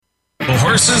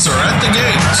horses are at the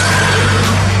gate.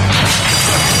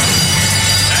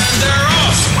 And they're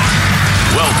off.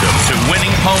 Welcome to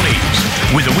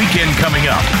Winningponies. With the weekend coming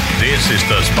up, this is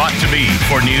the spot to be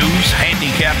for news,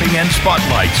 handicapping, and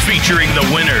spotlights featuring the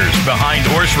winners behind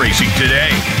horse racing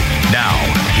today. Now,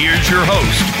 here's your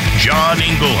host, John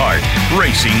Englehart,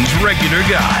 racing's regular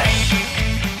guy.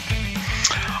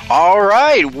 All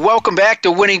right, welcome back to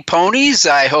Winningponies.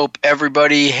 I hope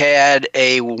everybody had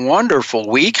a wonderful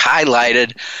week,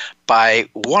 highlighted by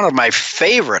one of my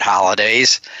favorite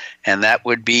holidays, and that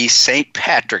would be St.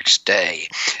 Patrick's Day.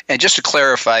 And just to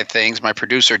clarify things, my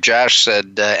producer Josh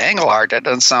said, Englehart, that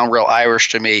doesn't sound real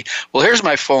Irish to me. Well, here's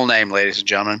my full name, ladies and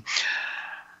gentlemen.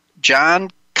 John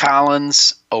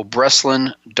Collins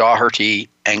O'Breslin Doherty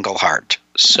Englehart.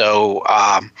 So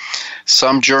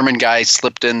some German guy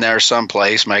slipped in there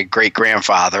someplace, my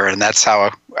great-grandfather, and that's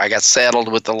how I got saddled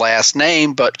with the last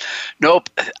name. But nope,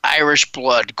 Irish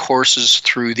blood courses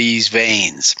through these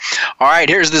veins. All right,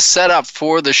 here's the setup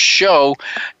for the show.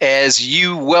 As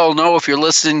you well know, if you're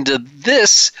listening to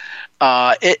this,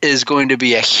 it is going to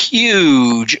be a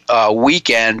huge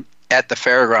weekend at the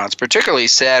fairgrounds, particularly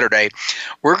Saturday.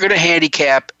 We're going to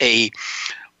handicap a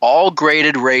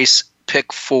all-graded race,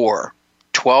 pick 4.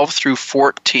 12 through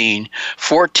 14,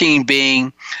 14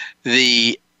 being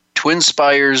the Twin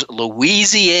Spires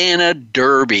Louisiana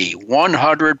Derby,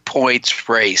 100 points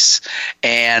race.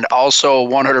 And also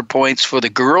 100 points for the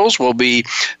girls will be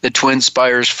the Twin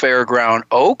Spires Fairground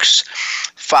Oaks,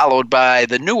 followed by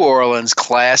the New Orleans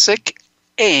Classic,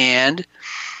 and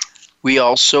we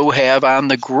also have on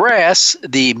the grass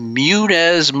the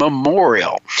Muniz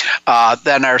Memorial.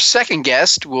 Then our second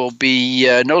guest will be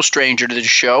no stranger to the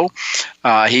show.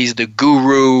 He's the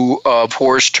guru of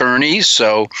HorseTourneys,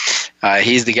 so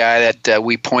he's the guy that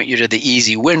we point you to the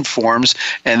easy win forms,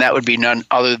 and that would be none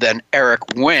other than Eric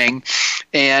Wing.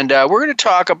 And we're going to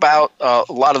talk about a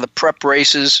lot of the prep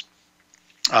races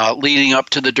leading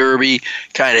up to the Derby,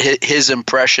 kind of his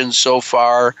impressions so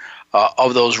far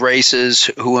of those races,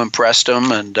 who impressed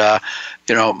him, and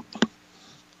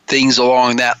things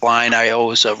along that line. I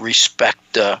always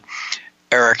respect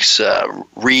Eric's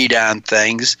read on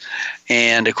things.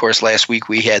 And of course, last week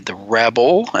we had the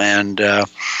Rebel and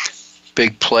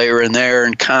big player in there,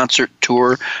 and Concert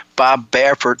Tour. Bob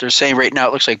Baffert, they're saying right now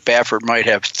it looks like Baffert might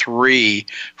have 3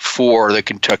 for the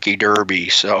Kentucky Derby.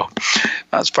 So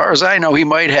as far as I know, he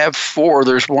might have 4.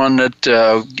 There's one that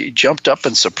jumped up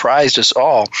and surprised us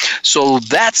all. So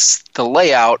that's the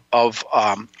layout of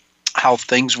how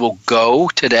things will go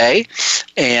today.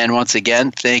 And once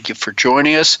again, thank you for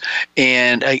joining us.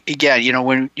 And again,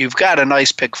 when you've got a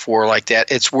nice pick 4 like that,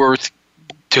 it's worth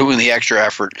doing the extra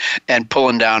effort and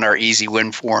pulling down our easy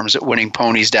win forms at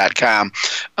winningponies.com.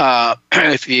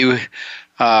 If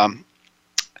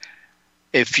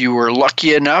you were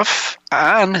lucky enough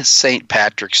on St.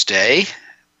 Patrick's Day,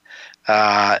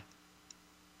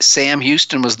 Sam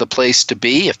Houston was the place to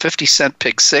be. A 50-cent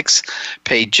pick 6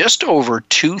 paid just over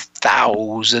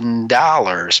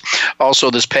 $2,000. Also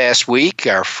this past week,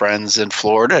 our friends in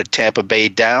Florida at Tampa Bay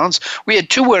Downs, we had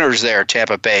 2 winners there.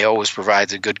 Tampa Bay always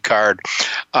provides a good card.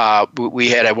 We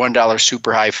had a $1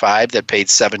 super high 5 that paid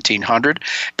 $1,700.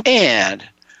 And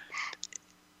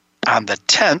on the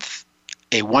 10th,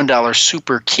 a $1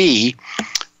 super key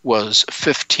was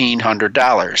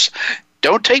 $1,500.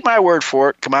 Don't take my word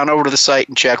for it. Come on over to the site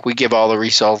and check. We give all the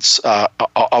results of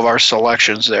our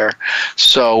selections there.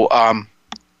 So,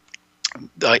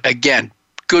 again,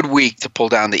 good week to pull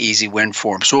down the easy win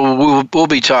form. So we'll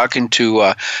be talking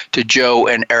to Joe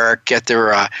and Eric, get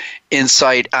their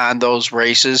insight on those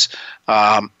races,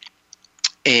 and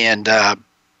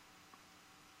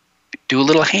do a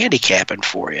little handicapping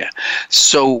for you.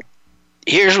 So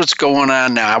here's what's going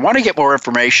on now. I want to get more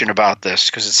information about this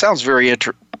because it sounds very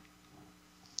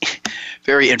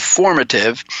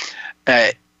informative,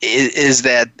 is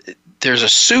that there's a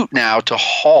suit now to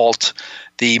halt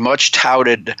the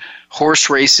much-touted Horse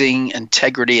Racing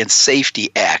Integrity and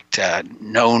Safety Act,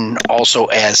 known also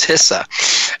as HISA.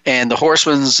 And the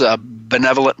Horsemen's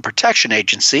Benevolent Protection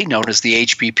Agency, known as the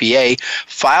HBPA,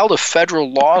 filed a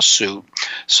federal lawsuit.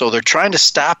 So they're trying to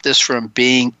stop this from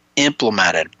being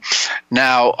implemented.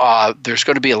 Now, there's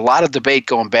going to be a lot of debate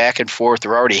going back and forth.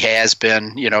 There already has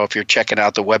been, if you're checking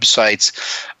out the websites.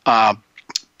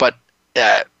 But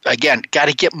again, got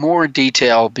to get more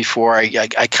detail before I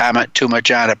comment too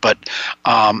much on it. But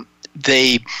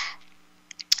they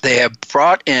have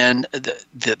brought in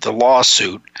the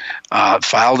lawsuit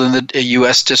filed in the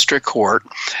U.S. District Court,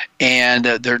 and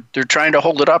they're trying to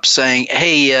hold it up, saying,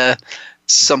 hey,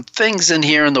 some things in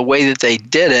here and the way that they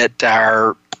did it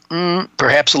are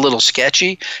perhaps a little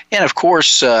sketchy. And of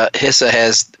course, HISA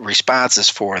has responses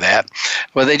for that.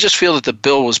 Well, they just feel that the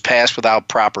bill was passed without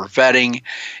proper vetting.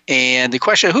 And the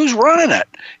question, who's running it?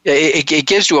 It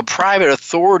gives to a private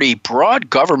authority broad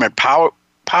government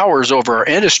powers over our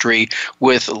industry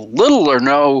with little or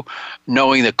no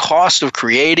knowing the cost of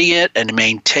creating it and to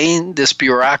maintain this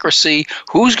bureaucracy.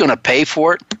 Who's going to pay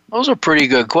for it? Those are pretty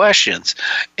good questions.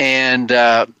 And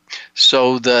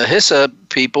so the HISA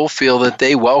people feel that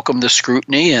they welcome the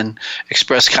scrutiny and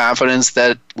express confidence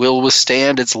that it will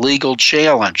withstand its legal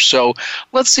challenge. So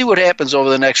let's see what happens over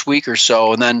the next week or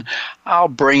so, and then I'll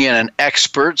bring in an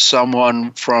expert,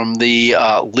 someone from the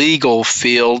legal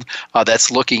field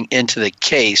that's looking into the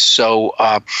case. So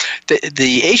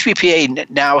the HPPA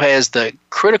now has the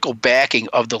critical backing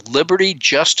of the Liberty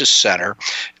Justice Center.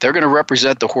 They're going to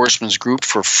represent the Horsemen's Group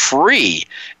for free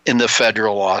in the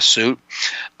federal lawsuit.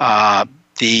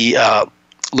 The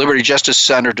Liberty Justice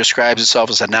Center describes itself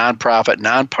as a nonprofit,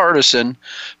 nonpartisan,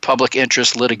 public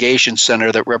interest litigation center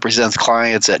that represents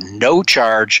clients at no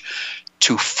charge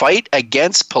to fight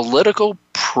against political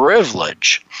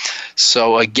privilege.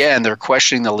 So again, they're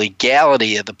questioning the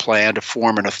legality of the plan to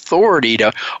form an authority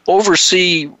to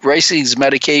oversee racing's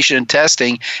medication and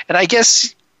testing. And I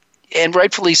guess, and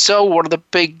rightfully so, one of the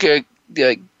big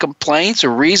complaints or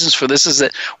reasons for this is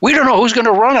that we don't know who's going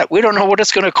to run it. We don't know what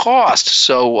it's going to cost.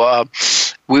 So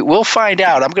we'll find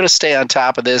out. I'm going to stay on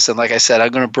top of this. And like I said, I'm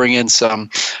going to bring in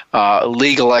some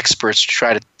legal experts to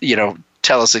try to,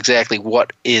 tell us exactly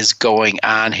what is going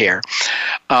on here.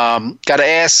 Got to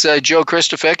ask Joe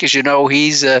Kristufek. As you know,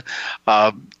 he's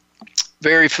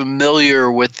very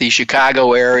familiar with the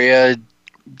Chicago area,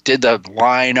 did the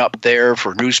line up there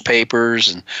for newspapers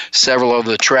and several of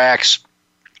the tracks.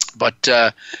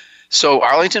 But so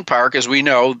Arlington Park, as we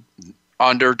know,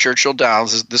 under Churchill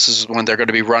Downs, this is when they're going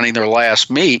to be running their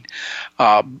last meet.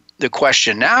 The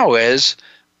question now is,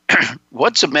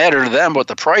 what's the matter to them what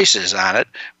the price is on it,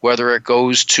 whether it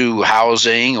goes to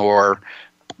housing or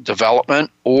development,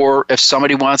 or if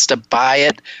somebody wants to buy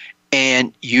it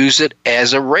and use it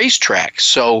as a racetrack.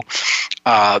 So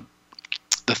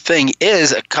the thing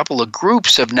is, a couple of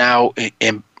groups have now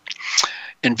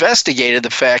investigated the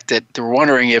fact that they're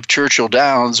wondering if Churchill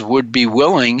Downs would be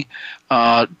willing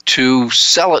to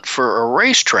sell it for a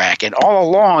racetrack. And all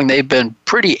along, they've been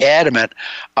pretty adamant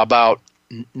about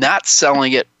not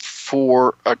selling it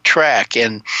for a track.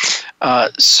 And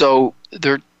so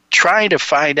they're trying to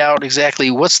find out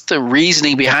exactly what's the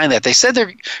reasoning behind that. They said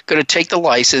they're going to take the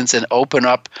license and open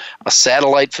up a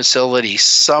satellite facility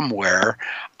somewhere,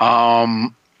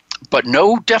 but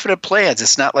no definite plans.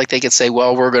 It's not like they could say,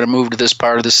 well, we're going to move to this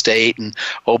part of the state and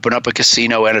open up a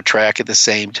casino and a track at the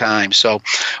same time. So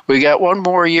we got one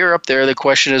more year up there. The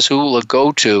question is, who will it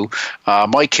go to?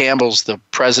 Mike Campbell's the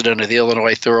president of the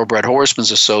Illinois Thoroughbred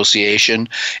Horsemen's Association,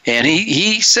 and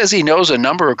he says he knows a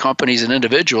number of companies and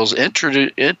individuals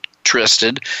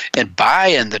interested in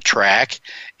buying the track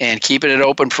and keeping it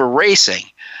open for racing.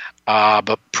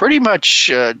 But pretty much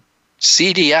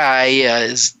CDI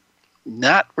is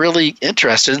not really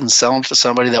interested in selling to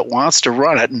somebody that wants to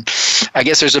run it. And I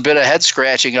guess there's a bit of head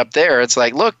scratching up there. It's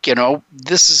like, look,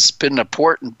 this has been an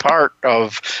important part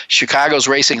of Chicago's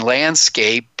racing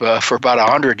landscape for about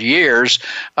 100 years.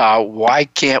 Why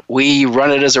can't we run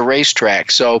it as a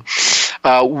racetrack? So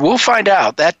we'll find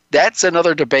out. That's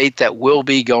another debate that will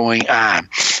be going on.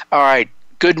 All right,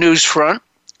 good news front.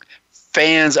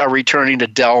 Fans are returning to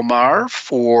Del Mar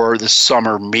for the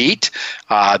summer meet.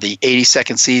 The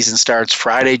 82nd season starts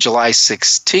Friday, July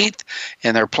 16th,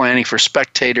 and they're planning for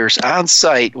spectators on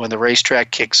site when the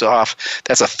racetrack kicks off.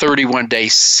 That's a 31-day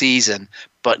season,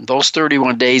 but in those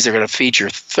 31 days, they're going to feature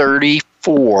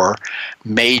 34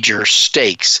 major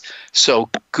stakes. So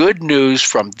good news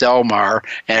from Del Mar.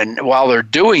 And while they're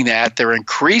doing that, they're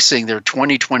increasing their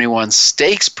 2021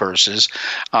 stakes purses.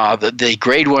 The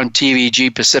Grade 1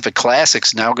 TVG Pacific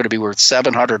Classic's now going to be worth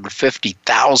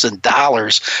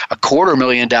 $750,000, a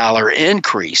 $250,000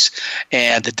 increase.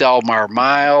 And the Del Mar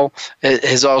Mile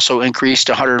has also increased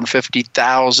to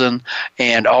 $150,000,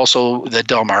 and also the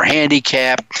Del Mar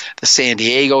Handicap, the San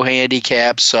Diego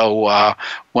Handicap. So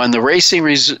when the racing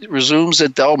resumes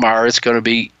at Del Mar, it's going to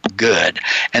be good.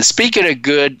 And speaking of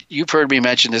good, you've heard me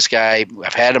mention this guy.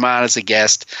 I've had him on as a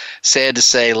guest. Sad to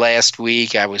say, last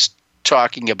week I was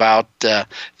talking about the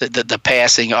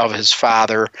passing of his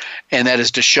father, and that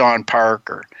is Deshaun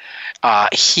Parker.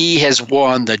 He has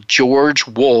won the George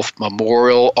Wolfe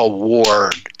Memorial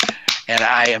Award. And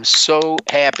I am so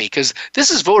happy because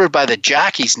this is voted by the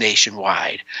jockeys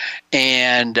nationwide.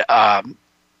 And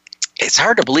it's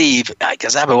hard to believe,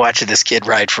 because I've been watching this kid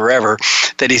ride forever,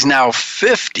 that he's now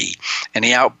 50, and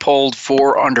he outpulled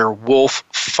 4 under Wolf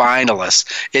finalists.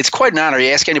 It's quite an honor.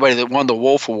 You ask anybody that won the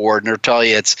Wolf Award, and they'll tell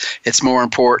you it's more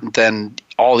important than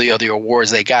all the other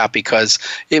awards they got, because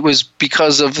it was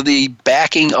because of the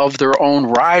backing of their own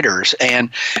riders. And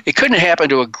it couldn't happen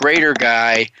to a greater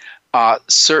guy.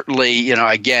 Certainly,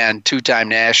 again, 2-time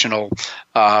national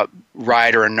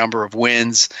rider, a number of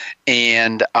wins,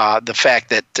 and the fact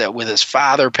that with his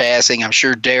father passing, I'm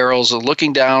sure Daryl's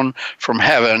looking down from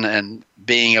heaven and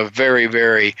being a very,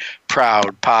 very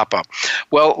proud papa.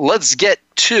 Well, let's get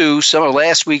to some of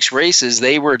last week's races.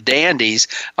 They were dandies,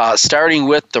 starting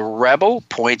with the Rebel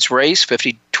points race,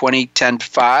 50, 20, 10,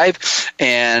 5,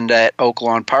 and at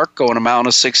Oaklawn Park going a mile and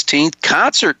a 16th.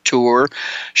 Concert Tour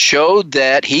showed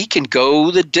that he can go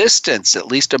the distance, at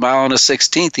least a mile and a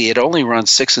 16th. He had only run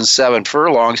 6 and 7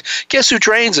 furlongs. Guess who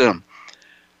trains him?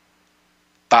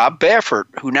 Bob Baffert,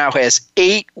 who now has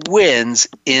 8 wins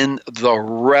in the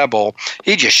Rebel.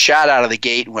 He just shot out of the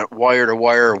gate and went wire to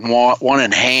wire, one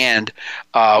in hand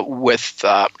with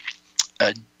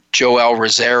Joel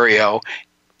Rosario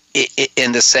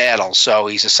in the saddle. So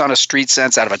he's a son of Street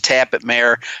Sense out of a Tappet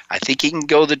mare. I think he can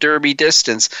go the Derby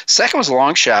distance. Second was a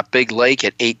long shot, Big Lake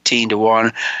at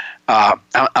 18-1.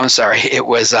 I'm sorry, it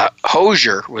was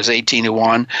Hosier was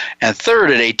 18-1, and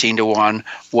third at 18-1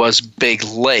 was Big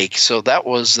Lake. So that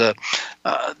was the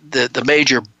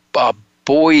major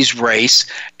boys race,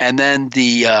 and then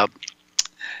the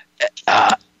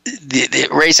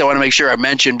race I want to make sure I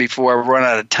mention before I run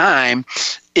out of time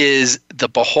is the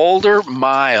Beholder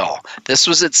Mile. This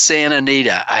was at Santa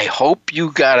Anita. I hope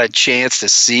you got a chance to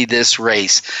see this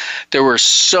race. There were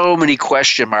so many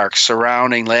question marks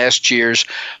surrounding last year's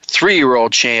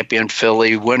 3-year-old champion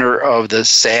filly, winner of the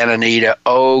Santa Anita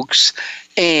Oaks,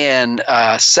 and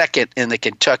second in the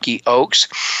Kentucky Oaks.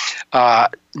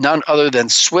 None other than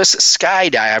Swiss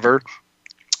Skydiver,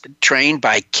 trained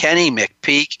by Kenny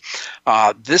McPeak.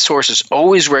 This horse is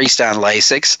always raced on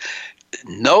Lasix.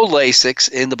 No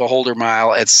Lasix in the Beholder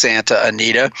Mile at Santa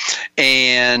Anita.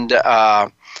 And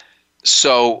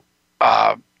so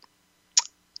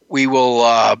we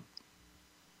will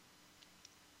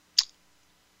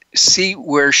see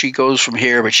where she goes from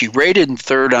here. But she rated in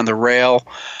third on the rail.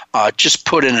 Just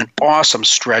put in an awesome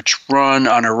stretch run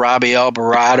on her Robbie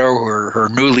Alvarado, her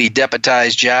newly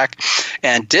deputized jock,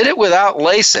 and did it without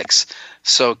Lasix.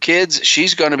 So, kids,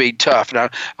 she's going to be tough. Now,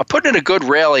 I put in a good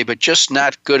rally, but just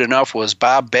not good enough was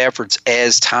Bob Baffert's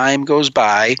As Time Goes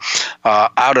By,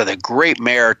 out of the great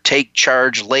mare Take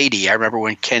Charge Lady. I remember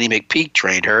when Kenny McPeak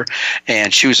trained her,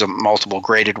 and she was a multiple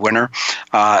graded winner.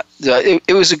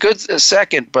 It was a good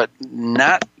second, but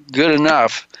not good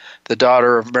enough. The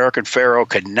daughter of American Pharaoh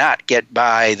could not get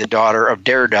by the daughter of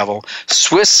Daredevil.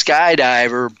 Swiss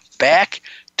Skydiver back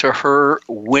to her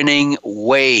winning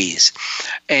ways.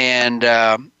 And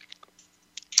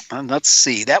let's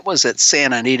see, that was at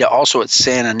Santa Anita. Also at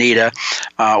Santa Anita,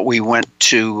 we went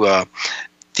to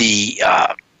the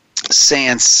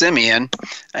San Simeon,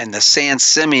 and the San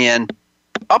Simeon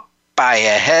up by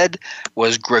a head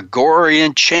was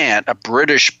Gregorian Chant, a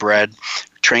British bred,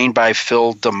 trained by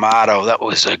Phil D'Amato. That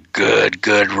was a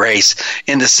good race.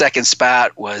 In the second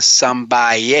spot was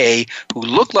Sambaye, who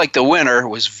looked like the winner,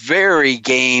 was very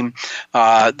game.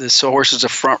 This horse is a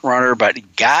front runner, but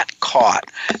got caught.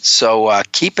 So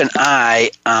keep an eye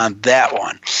on that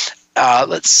one.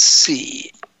 Let's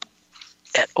see.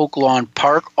 At Oaklawn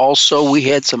Park, also, we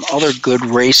had some other good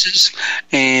races.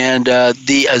 And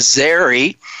the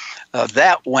Azeri,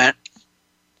 that went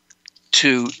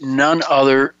to none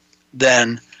other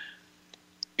then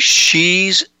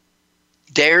She's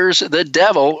Dares the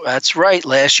Devil. That's right.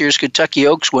 Last year's Kentucky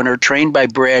Oaks winner, trained by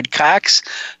Brad Cox,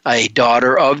 a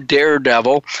daughter of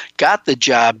Daredevil, got the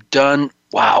job done.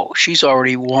 Wow, she's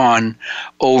already won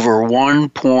over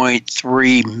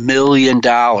 $1.3 million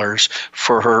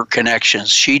for her connections.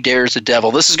 She Dares the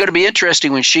Devil. This is going to be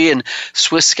interesting when she and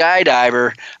Swiss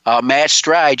Skydiver match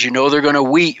strides. You know they're going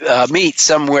to meet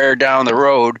somewhere down the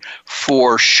road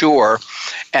for sure.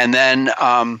 And then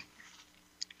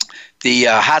the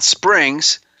Hot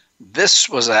Springs, this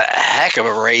was a heck of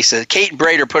a race. Kate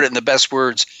Brader put it in the best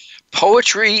words.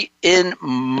 Poetry in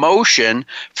Motion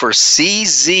for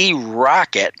CZ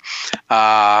Rocket,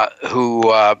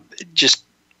 who just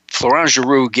Florent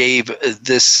Giroux gave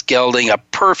this gelding a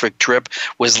perfect trip,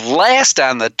 was last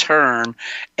on the turn,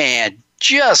 and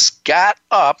just got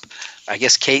up. I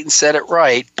guess Caton said it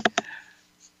right.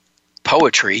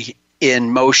 Poetry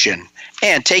in motion.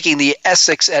 And taking the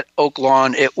Essex at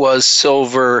Oaklawn, it was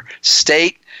Silver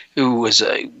State, who was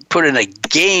put in a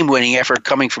game-winning effort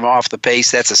coming from off the pace.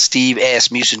 That's a Steve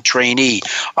Asmussen trainee.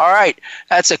 All right,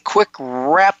 that's a quick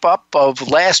wrap-up of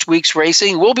last week's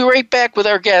racing. We'll be right back with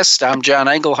our guest. I'm John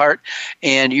Englehart,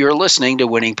 and you're listening to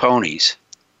Winning Ponies.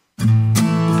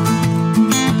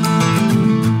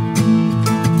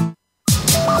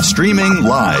 Streaming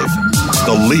live,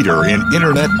 the leader in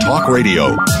Internet talk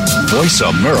radio,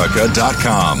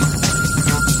 VoiceAmerica.com.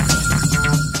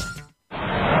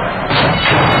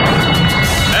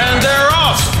 And they're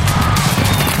off.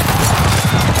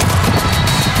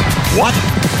 What?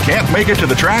 Can't make it to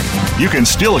the track? You can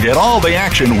still get all the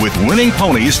action with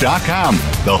Winningponies.com,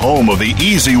 the home of the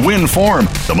easy win form,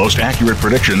 the most accurate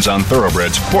predictions on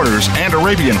thoroughbreds, quarters, and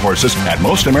Arabian horses at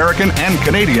most American and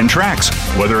Canadian tracks.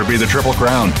 Whether it be the Triple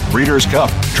Crown, Breeders'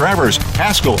 Cup, Travers,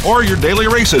 Haskell, or your daily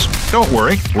races, don't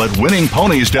worry, let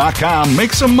Winningponies.com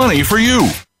make some money for you.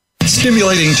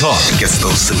 Stimulating talk gets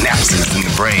those synapses in the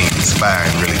brain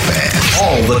firing really fast.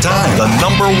 all the time. The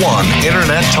 #1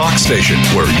 Internet talk station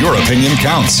where your opinion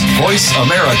counts.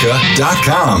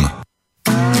 VoiceAmerica.com.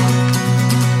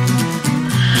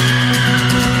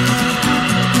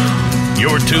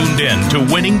 You're tuned in to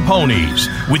Winning Ponies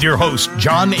with your host,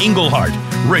 John Englehart,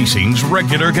 racing's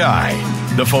regular guy.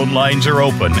 The phone lines are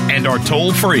open and are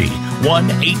toll-free,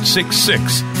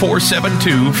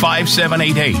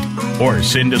 1-866-472-5788. Or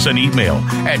send us an email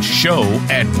at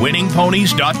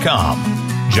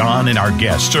show@winningponies.com. John and our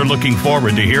guests are looking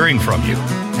forward to hearing from you.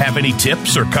 Have any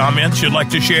tips or comments you'd like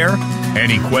to share?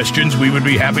 Any questions we would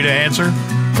be happy to answer?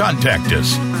 Contact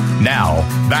us. Now,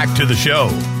 back to the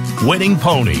show. Winning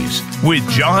Ponies with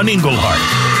John Englehart.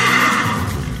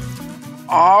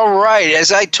 All right.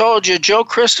 As I told you, Joe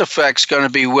Kristufek's going to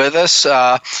be with us.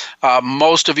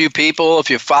 Most of you people, if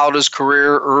you followed his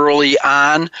career early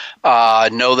on,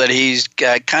 know that he's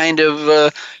kind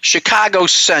of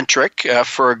Chicago-centric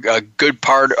for a good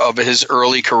part of his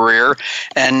early career.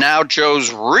 And now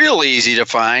Joe's real easy to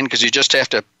find because you just have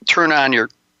to turn on your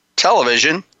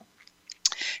television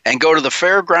and go to the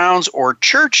Fairgrounds or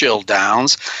Churchill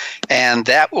Downs, and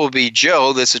that will be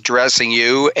Joe that's addressing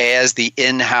you as the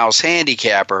in-house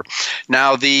handicapper.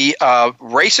 Now, the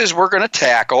races we're going to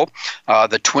tackle,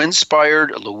 the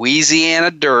twin-spired Louisiana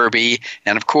Derby,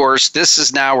 and of course, this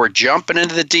is now we're jumping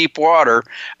into the deep water,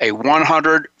 a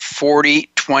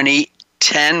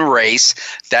 140-20-10 race.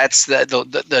 That's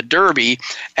the Derby,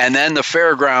 and then the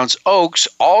Fairgrounds Oaks,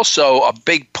 also a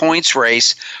big points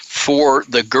race for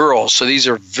the girls. So these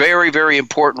are very, very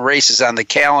important races on the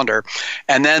calendar.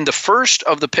 And then the first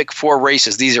of the Pick 4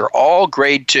 races, these are all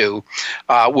Grade 2,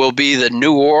 will be the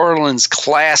New Orleans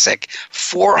Classic,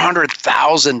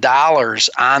 $400,000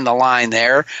 on the line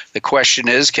there. The question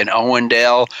is, can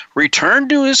Owendale return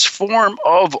to his form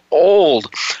of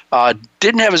old?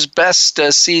 Didn't have his best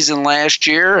season last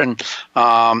year and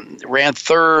ran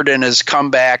third in his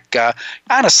comeback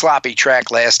on a sloppy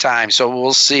track last time. So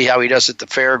we'll see how he does at the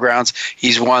Fairgrounds.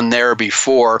 He's won there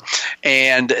before.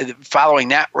 And following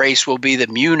that race will be the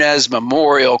Muniz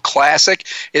Memorial Classic.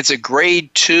 It's a Grade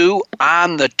 2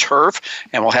 on the turf,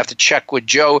 and we'll have to check with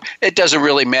Joe. It doesn't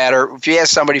really matter. If you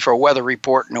ask somebody for a weather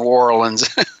report in New Orleans,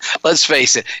 let's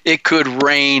face it, it could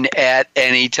rain at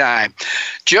any time.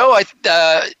 Joe, I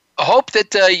hope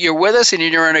that you're with us and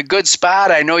you're in a good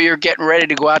spot. I know you're getting ready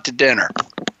to go out to dinner.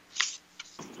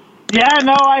 Yeah,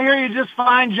 no, I hear you just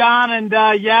fine, John. And,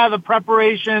 the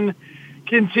preparation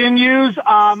continues.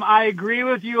 I agree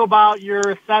with you about your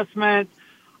assessment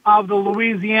of the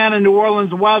Louisiana, New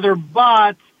Orleans weather,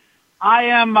 but I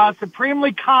am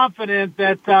supremely confident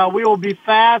that we will be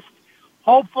fast,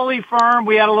 hopefully firm.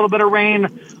 We had a little bit of rain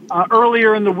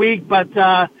earlier in the week, but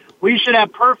we should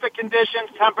have perfect conditions,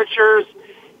 temperatures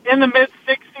in the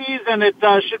mid-60s, and it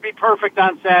should be perfect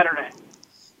on Saturday.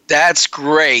 That's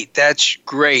great. That's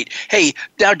great. Hey,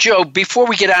 now, Joe, before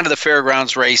we get on to the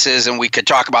Fairgrounds races, and we could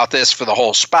talk about this for the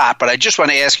whole spot, but I just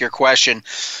want to ask you a question.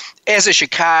 As a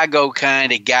Chicago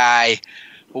kind of guy,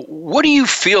 what do you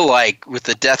feel like with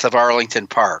the death of Arlington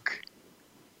Park?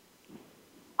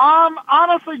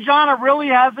 Honestly, John, it really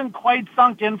hasn't quite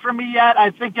sunk in for me yet.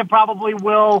 I think it probably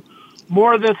will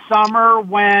more this summer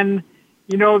when,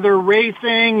 they're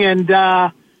racing and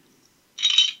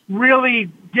really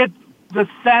get the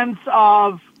sense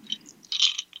of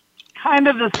kind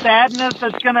of the sadness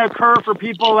that's going to occur for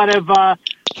people that have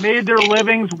made their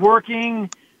livings living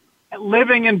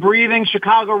and breathing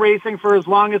Chicago racing for as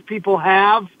long as people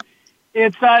have.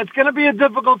 It's going to be a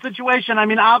difficult situation. I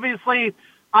mean, obviously,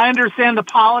 I understand the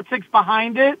politics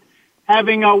behind it,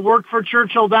 having worked for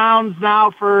Churchill Downs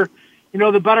now for,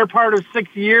 the better part of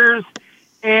 6 years.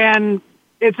 And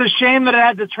it's a shame that it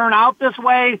had to turn out this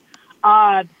way.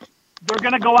 They're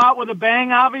going to go out with a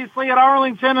bang, obviously, at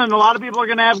Arlington, and a lot of people are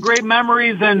going to have great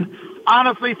memories. And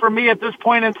honestly, for me at this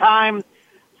point in time,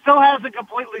 still hasn't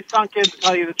completely sunk in, to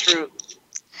tell you the truth.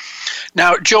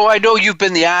 Now, Joe, I know you've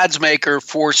been the odds maker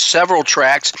for several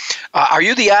tracks. Are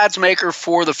you the odds maker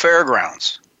for the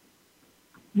fairgrounds?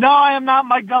 No, I am not.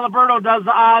 Mike Delaberto does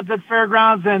the odds at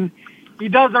fairgrounds, and he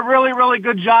does a really, really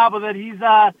good job with it. He's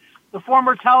the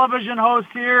former television host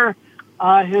here.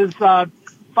 His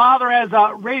father has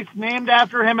a race named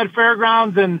after him at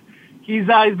fairgrounds, and he's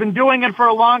been doing it for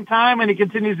a long time, and he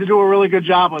continues to do a really good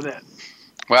job with it.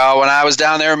 Well, when I was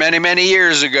down there many, many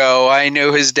years ago, I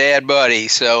knew his dad, Buddy.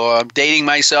 So I'm dating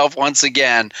myself once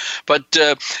again. But,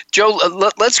 Joe,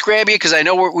 let's grab you because I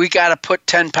know we got to put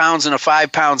 10 pounds in a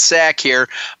 5-pound sack here.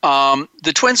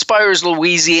 The Twin Spires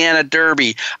Louisiana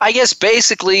Derby. I guess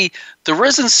basically the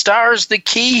Risen Star's the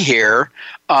key here.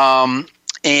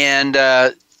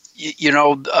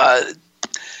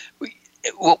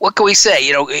 What can we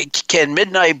say? Can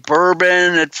Midnight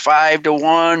Bourbon at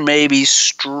 5-1 maybe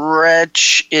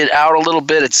stretch it out a little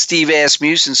bit? It's Steve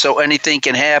Asmussen, so anything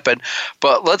can happen.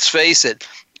 But let's face it,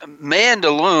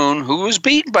 Mandaloun, who was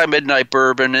beaten by Midnight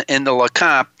Bourbon in the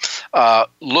Lecomte,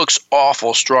 looks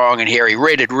awful strong and here. He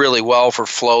rated really well for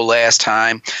Flo last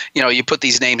time. You put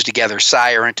these names together,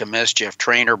 Sire into Mischief,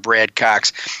 Trainer Brad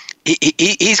Cox.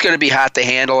 He's going to be hot to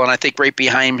handle, and I think right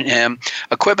behind him,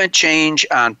 equipment change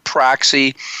on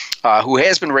Proxy, who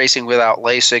has been racing without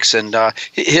Lasix, and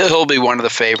he'll be one of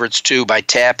the favorites, too, by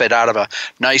Tappet out of a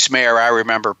nice mare I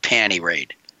remember, Panty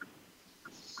Raid.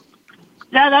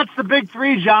 Yeah, that's the big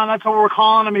three, John. That's what we're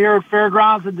calling them here at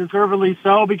Fairgrounds, and deservedly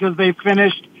so, because they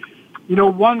finished,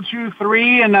 1, 2,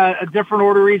 3 in a different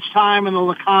order each time in the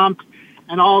Lecomte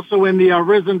and also in the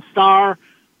Risen Star.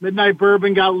 Midnight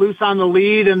Bourbon got loose on the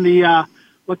lead in the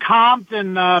Lecomte,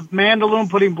 and Mandaloun,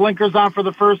 putting blinkers on for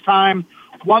the first time,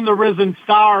 won the Risen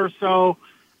Star. So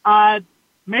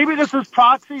maybe this is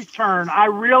Proxy's turn. I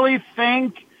really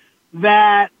think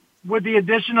that with the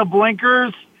addition of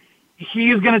blinkers,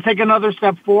 he's going to take another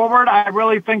step forward. I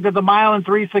really think that the mile and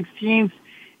 3/16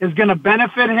 is going to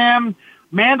benefit him.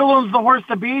 Mandaloun's the horse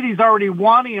to beat. He's already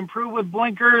won. He improved with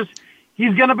blinkers.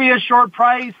 He's going to be a short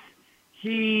price.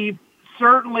 He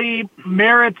certainly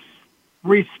merits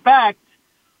respect.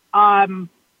 But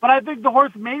I think the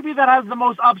horse maybe that has the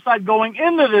most upside going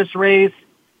into this race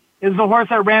is the horse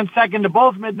that ran second to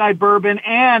both Midnight Bourbon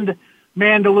and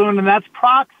Mandaloun, and that's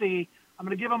Proxy. I'm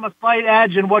going to give him a slight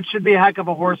edge in what should be a heck of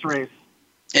a horse race.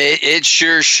 It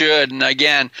sure should. And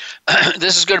again,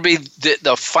 this is going to be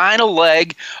the final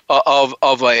leg of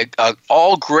a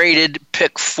all graded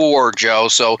pick 4, Joe.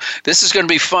 So this is going to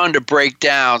be fun to break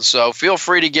down. So feel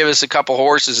free to give us a couple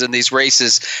horses in these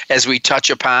races as we touch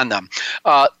upon them.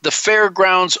 The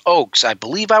Fairgrounds Oaks. I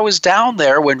believe I was down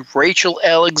there when Rachel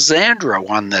Alexandra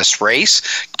won this race.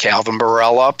 Calvin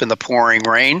Burrell up in the pouring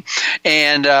rain.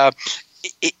 And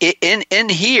in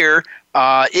here,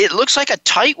 it looks like a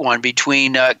tight one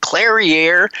between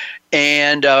Clairiere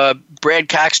and Brad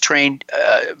Cox trained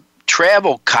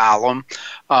Travel Column,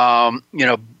 who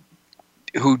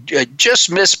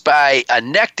just missed by a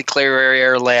neck to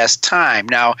Clairiere last time.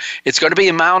 Now, it's going to be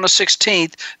a mile and a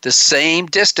 16th, the same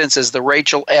distance as the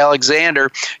Rachel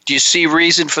Alexander. Do you see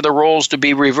reason for the roles to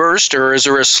be reversed, or is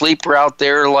there a sleeper out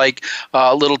there like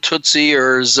Little Tootsie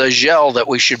or Zagel that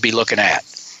we should be looking at?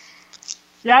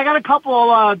 Yeah, I got a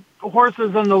couple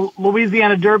horses in the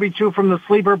Louisiana Derby, too, from the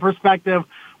sleeper perspective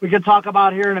we could talk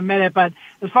about here in a minute. But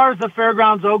as far as the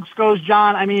Fairgrounds Oaks goes,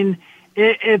 John, I mean,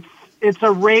 it's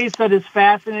a race that is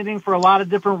fascinating for a lot of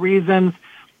different reasons.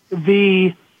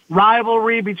 The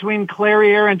rivalry between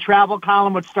Clairiere and Travel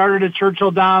Column, which started at Churchill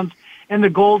Downs, and the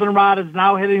Goldenrod is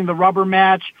now hitting the rubber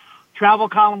match. Travel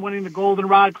Column winning the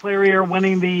Goldenrod, Clairiere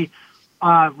winning the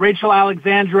Rachel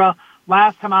Alexandra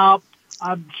last time out.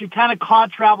 She kind of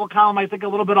caught Travel Column, I think, a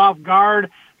little bit off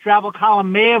guard. Travel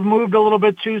Column may have moved a little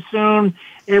bit too soon.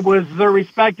 It was their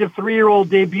respective 3-year-old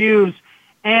debuts.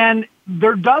 And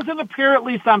there doesn't appear, at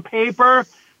least on paper,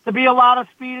 to be a lot of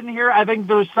speed in here. I think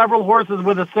there's several horses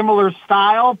with a similar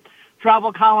style,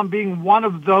 Travel Column being one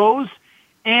of those.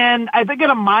 And I think at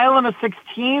a mile and a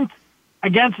 16th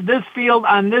against this field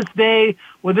on this day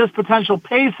with this potential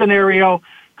pace scenario,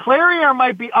 Clairiere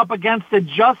might be up against it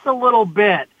just a little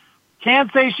bit.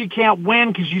 Can't say she can't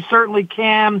win because she certainly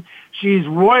can. She's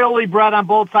royally bred on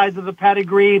both sides of the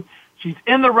pedigree. She's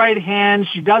in the right hand.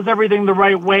 She does everything the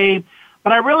right way.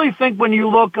 But I really think when you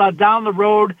look down the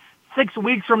road 6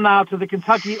 weeks from now to the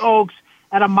Kentucky Oaks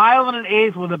at a mile and an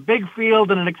eighth with a big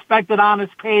field and an expected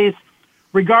honest pace,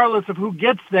 regardless of who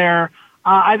gets there,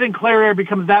 I think Clarier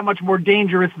becomes that much more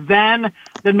dangerous then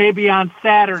than maybe on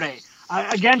Saturday.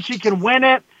 Again, she can win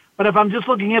it, but if I'm just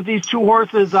looking at these two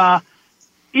horses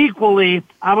equally,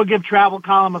 I would give Travel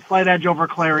Column a slight edge over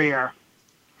Clarier.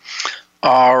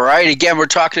 All right. Again, we're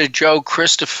talking to Joe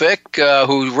Kristufek,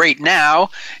 who right now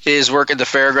is working the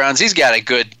fairgrounds. He's got a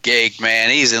good gig,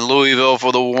 man. He's in Louisville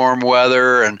for the warm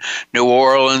weather and New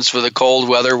Orleans for the cold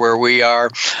weather where we are.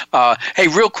 Hey,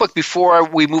 real quick before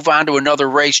we move on to another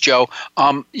race, Joe,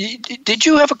 did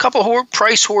you have a couple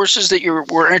price horses that you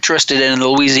were interested in the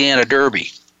Louisiana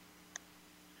Derby?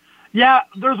 Yeah,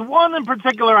 there's one in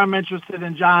particular I'm interested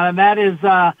in, John, and that is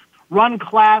Run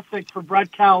Classic for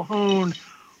Brett Calhoun,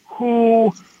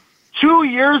 who 2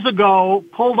 years ago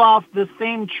pulled off the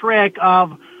same trick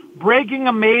of breaking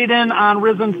a maiden on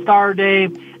Risen Star Day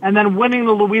and then winning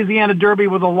the Louisiana Derby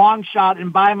with a long shot in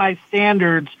By My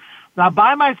Standards. Now,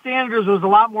 By My Standards was a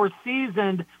lot more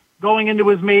seasoned going into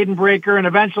his maiden breaker and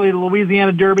eventually the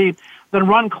Louisiana Derby than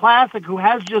Run Classic, who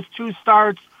has just 2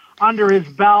 starts under his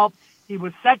belt. He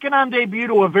was second on debut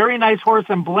to a very nice horse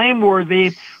in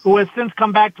Blameworthy, who has since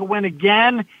come back to win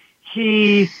again.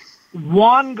 He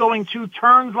won going 2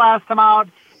 turns last time out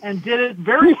and did it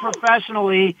very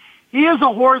professionally. He is a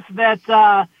horse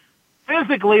that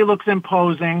physically looks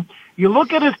imposing. You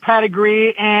look at his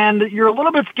pedigree, and you're a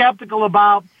little bit skeptical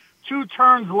about 2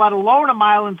 turns, let alone a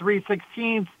mile and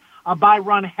 3/16 by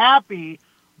Run Happy.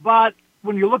 But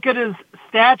when you look at his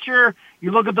stature,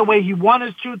 you look at the way he won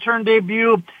his 2-turn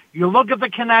debut, you look at the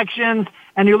connections,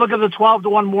 and you look at the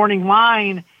 12-1 morning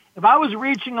line. If I was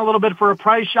reaching a little bit for a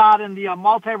price shot in the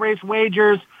multi-race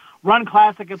wagers, Run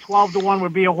Classic at 12-1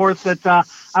 would be a horse that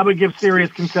I would give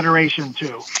serious consideration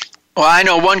to. Well, I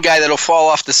know one guy that'll fall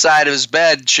off the side of his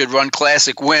bed should Run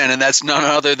Classic win, and that's none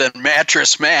other than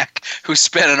Mattress Mac, who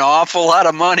spent an awful lot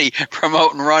of money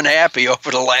promoting Run Happy over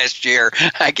the last year.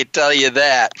 I can tell you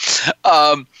that.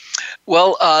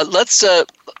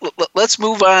 Let's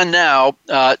move on now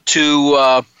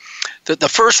to the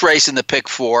first race in the Pick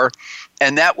 4.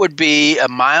 And that would be a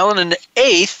 1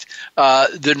 1/8,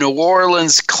 the New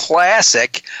Orleans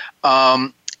Classic.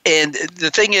 And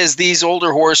the thing is, these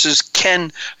older horses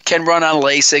can run on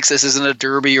Lasix. This isn't a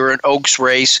Derby or an Oaks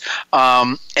race.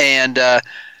 The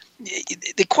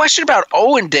question about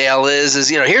Owendale is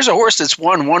here's a horse that's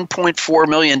won $1.4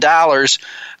 million,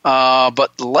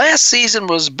 but last season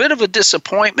was a bit of a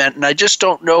disappointment, and I just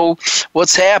don't know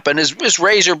what's happened. His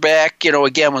Razorback,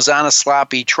 again, was on a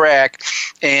sloppy track,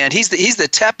 and he's the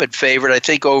tepid favorite, I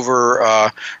think,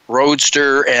 over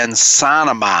Roadster and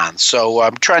Sonamon. So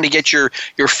I'm trying to get your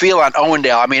feel on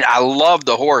Owendale. I mean, I love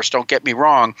the horse, don't get me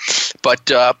wrong,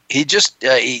 but he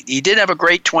didn't have a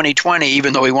great 2020,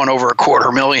 even though he won over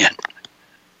 $250,000.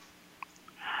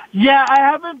 Yeah, I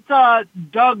haven't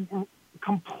dug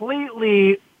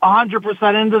completely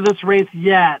 100% into this race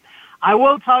yet. I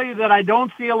will tell you that I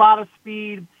don't see a lot of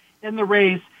speed in the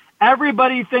race.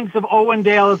 Everybody thinks of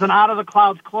Owendale as an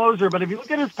out-of-the-clouds closer, but if you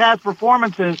look at his past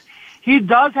performances, he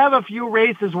does have a few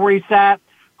races where he sat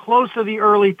close to the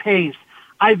early pace.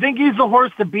 I think he's the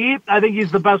horse to beat. I think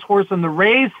he's the best horse in the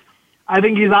race. I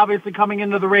think he's obviously coming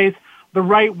into the race the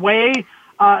right way.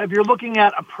 If you're looking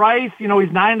at a price, he's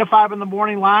 9-5 in the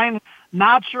morning line.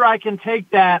 Not sure I can take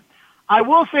that. I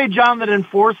will say, John, that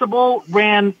Enforceable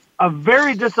ran a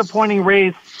very disappointing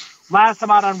race last time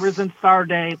out on Risen Star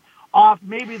Day, off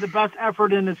maybe the best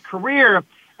effort in his career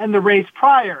in the race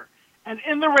prior. And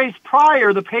in the race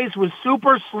prior, the pace was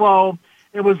super slow.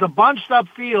 It was a bunched-up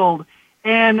field,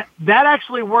 and that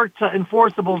actually worked to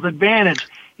Enforcable's advantage.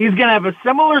 He's going to have a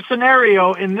similar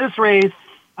scenario in this race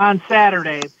on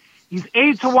Saturday. He's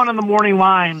 8-1 in the morning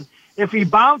line. If he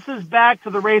bounces back to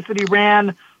the race that he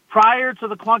ran prior to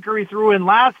the clunker he threw in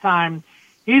last time,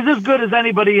 he's as good as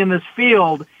anybody in this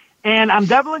field. And I'm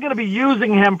definitely going to be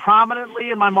using him prominently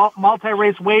in my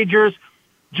multi-race wagers,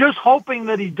 just hoping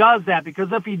that he does that.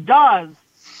 Because if he does,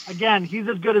 again, he's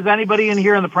as good as anybody in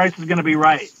here, and the price is going to be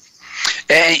right.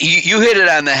 And you hit it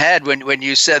on the head when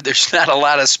you said there's not a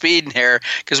lot of speed in here,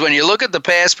 because when you look at the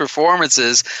past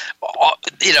performances,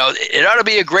 it ought to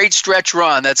be a great stretch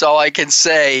run. That's all I can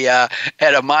say at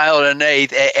a 1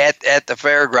 1/8 at the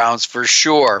fairgrounds for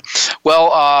sure.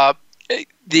 Well,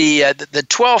 the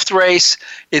 12th race,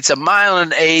 it's a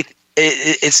 1 1/8.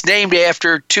 It's named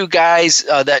after 2 guys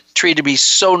that treated me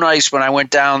so nice when I went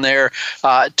down there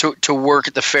to work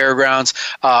at the fairgrounds,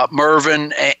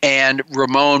 Mervyn and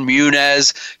Ramon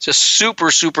Muniz. Just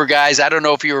super guys. I don't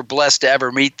know if you were blessed to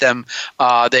ever meet them.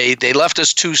 They left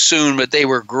us too soon, but they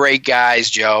were great guys,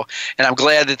 Joe. And I'm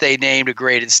glad that they named a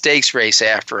graded stakes race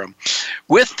after them.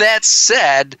 With that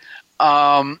said,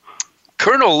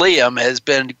 Colonel Liam has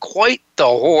been quite the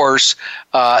horse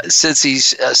since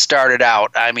he's started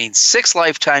out. I mean, 6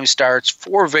 lifetime starts,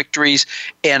 4 victories,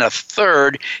 and a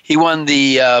third. He won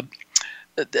the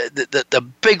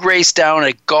big race down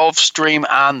at Gulfstream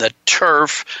on the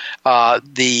turf,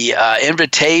 the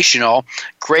Invitational,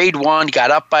 Grade 1,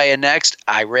 got up by a next.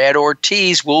 Irad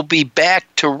Ortiz will be back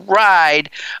to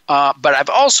ride, but I've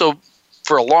also,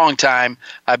 for a long time,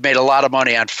 I've made a lot of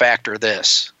money on Factor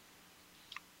This.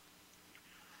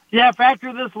 Yeah,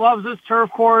 Factor This loves this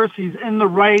turf course. He's in the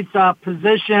right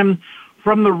position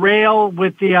from the rail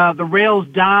with the rails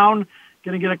down.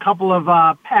 Going to get a couple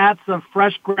of pats of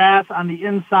fresh grass on the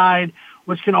inside,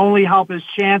 which can only help his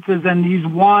chances. And he's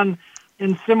won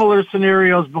in similar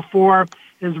scenarios before.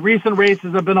 His recent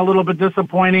races have been a little bit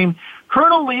disappointing.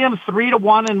 Colonel Liam's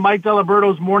 3-1 in Mike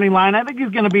Deliberto's morning line. I think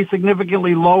he's going to be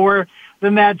significantly lower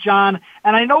than that, John.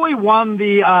 And I know he won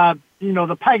the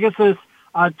the Pegasus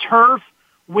turf,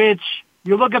 which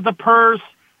you look at the purse,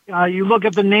 you look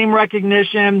at the name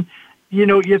recognition,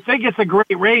 you think it's a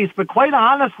great race, but quite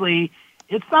honestly,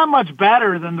 it's not much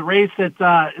better than the race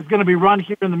that is going to be run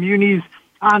here in the Muniz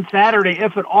on Saturday,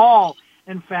 if at all.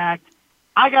 In fact,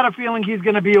 I got a feeling he's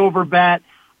going to be overbet.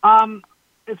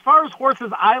 As far as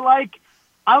horses I like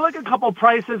a couple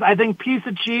prices. I think Peace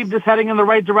Achieved is heading in the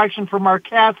right direction for Mark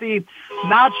Casse.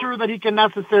 Not sure that he can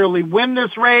necessarily win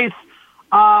this race,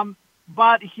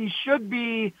 but he should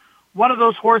be one of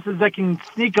those horses that can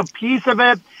sneak a piece of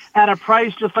it at a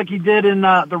price just like he did in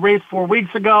the race 4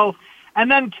 weeks ago. And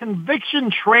then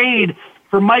Conviction Trade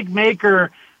for Mike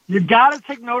Maker. You got to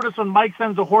take notice when Mike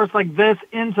sends a horse like this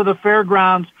into the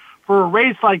fairgrounds for a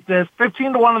race like this,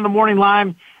 15-1 in the morning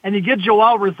line, and you get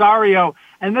Joel Rosario.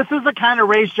 And this is the kind of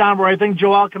race, John, where I think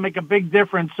Joel can make a big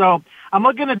difference. So I'm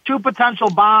looking at 2 potential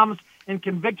bombs in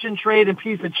Conviction Trade and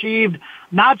Peace Achieved.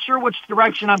 Not sure which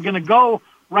direction I'm going to go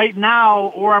right now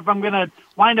or if I'm going to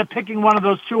wind up picking one of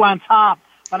those 2 on top.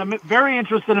 But I'm very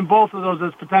interested in both of those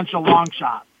as potential long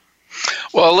shots.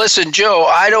 Well, listen, Joe,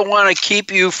 I don't want to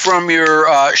keep you from your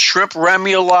shrimp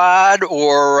remoulade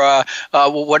or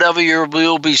whatever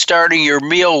you'll be starting your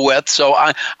meal with. So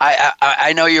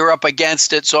I know you're up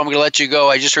against it, so I'm going to let you go.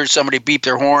 I just heard somebody beep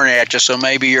their horn at you, so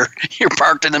maybe you're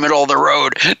parked in the middle of the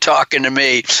road talking to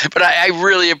me. But I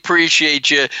really appreciate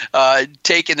you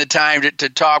taking the time to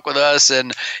talk with us,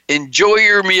 and enjoy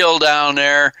your meal down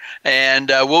there. And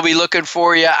we'll be looking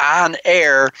for you on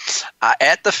air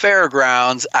at the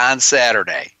fairgrounds on Saturday.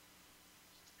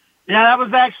 Yeah, that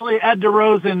was actually Ed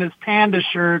DeRozan, his Panda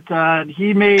shirt.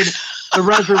 He made the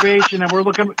reservation, and we're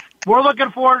looking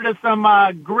forward to some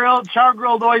char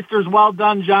grilled oysters. Well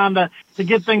done, John, to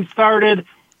get things started.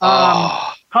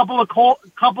 Couple of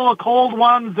cold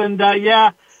ones, and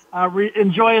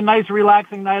enjoy a nice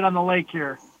relaxing night on the lake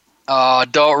here. Oh,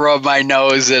 don't rub my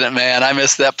nose in it, man. I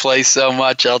miss that place so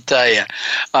much, I'll tell you.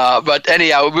 But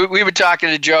anyhow, we were talking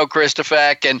to Joe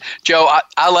Kristufek, and Joe,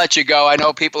 I'll let you go. I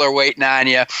know people are waiting on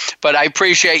you, but I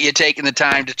appreciate you taking the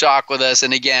time to talk with us.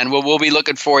 And again, we'll be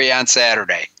looking for you on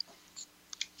Saturday.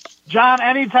 John,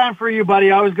 anytime for you,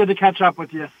 buddy. Always good to catch up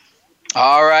with you.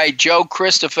 All right, Joe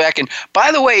Kristufek. And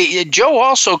by the way, Joe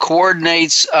also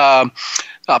coordinates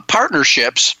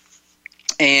partnerships.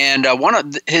 And the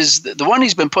one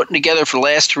he's been putting together for the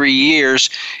last 3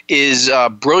 years is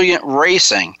Brilliant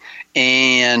Racing.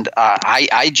 And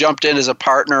I jumped in as a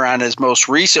partner on his most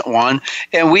recent one.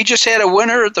 And we just had a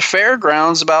winner at the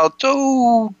fairgrounds about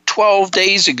 12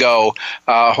 days ago,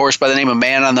 a horse by the name of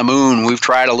Man on the Moon. We've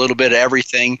tried a little bit of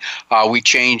everything. We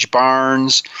changed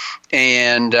barns.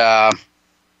 And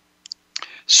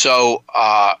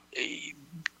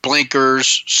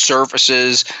blinkers,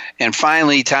 surfaces, and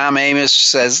finally Tom Amos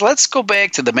says, let's go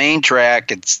back to the main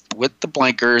track with the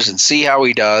blinkers and see how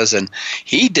he does, and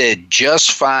he did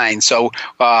just fine. So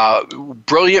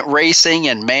Brilliant Racing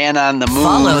and Man on the Moon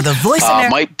Follow the voice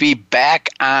might be back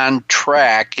on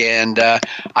track, and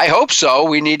I hope so.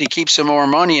 We need to keep some more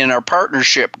money in our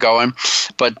partnership going,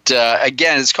 but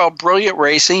again, it's called Brilliant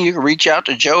Racing. You can reach out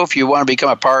to Joe if you want to become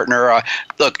a partner.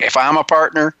 Look, if I'm a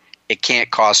partner, it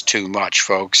can't cost too much,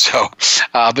 folks. So,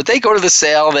 but they go to the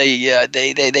sale.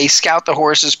 They scout the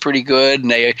horses pretty good,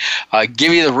 and they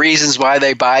give you the reasons why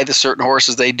they buy the certain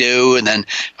horses they do, and then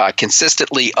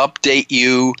consistently update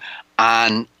you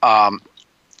on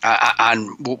on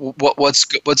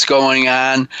what's going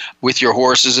on with your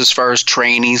horses as far as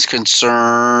training's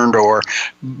concerned, or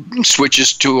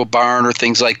switches to a barn or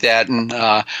things like that. And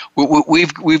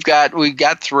we've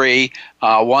got three.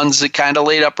 One's kind of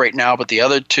laid up right now, but the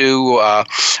other two,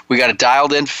 we got a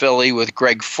dialed-in filly with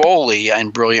Greg Foley in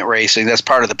Brilliant Racing. That's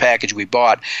part of the package we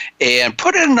bought, and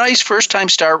put in a nice first-time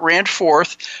start. Ran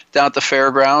fourth down at the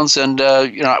fairgrounds, and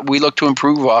we look to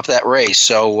improve off that race.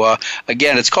 So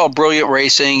again, it's called Brilliant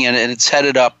Racing, and it's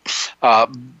headed up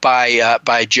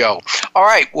by Joe. All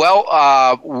right,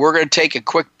 well, we're going to take a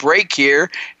quick break here,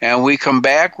 and we come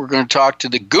back. We're going to talk to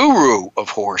the guru of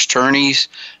horse tourneys,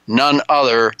 none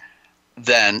other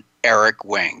than Eric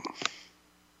Wing.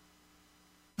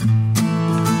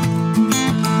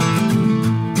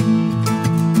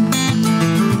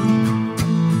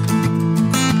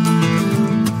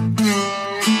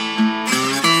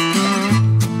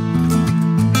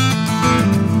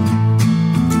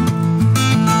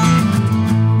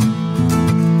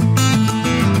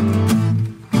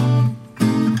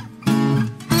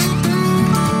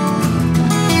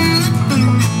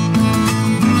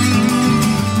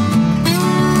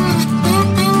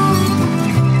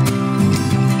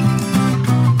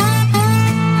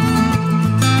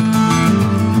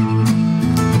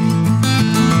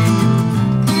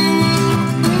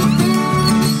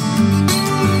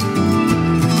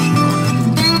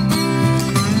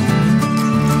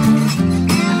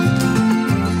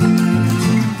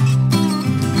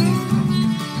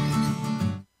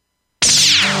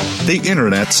 The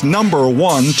Internet's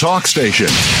 #1 talk station.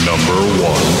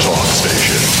 #1 talk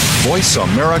station.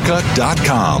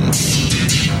 VoiceAmerica.com.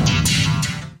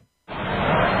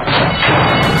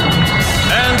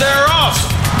 And they're off.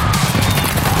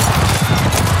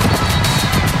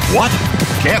 What?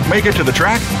 Can't make it to the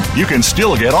track? You can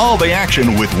still get all the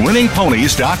action with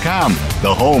Winningponies.com,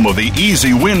 the home of the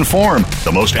easy win form,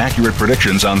 the most accurate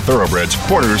predictions on thoroughbreds,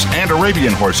 quarters, and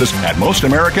Arabian horses at most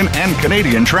American and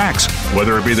Canadian tracks.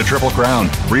 Whether it be the Triple Crown,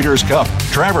 Breeders' Cup,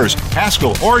 Travers,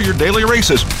 Haskell, or your daily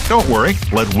races, don't worry,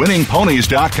 let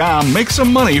Winningponies.com make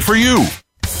some money for you.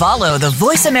 Follow the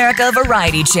Voice America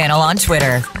Variety channel on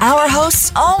Twitter. Our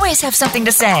hosts always have something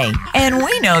to say, and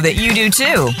we know that you do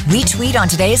too. We tweet on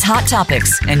today's hot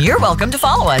topics, and you're welcome to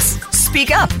follow us.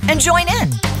 Speak up and join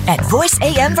in at Voice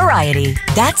AM Variety.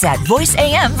 That's at Voice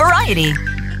AM Variety.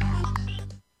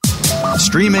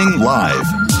 Streaming live,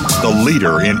 the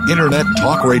leader in Internet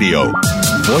talk radio,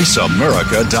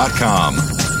 VoiceAmerica.com.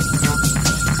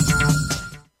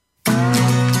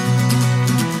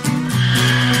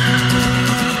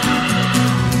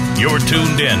 You're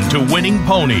tuned in to Winning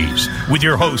Ponies with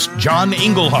your host, John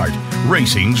Englehart,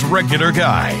 racing's regular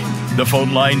guy. The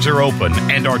phone lines are open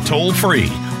and are toll-free,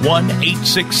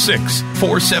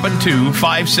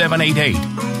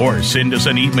 1-866-472-5788, or send us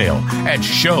an email at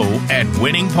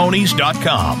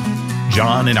show@winningponies.com.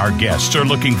 John and our guests are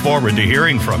looking forward to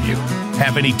hearing from you.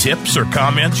 Have any tips or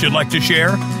comments you'd like to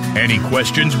share? Any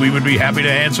questions we would be happy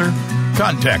to answer?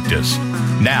 Contact us.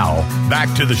 Now,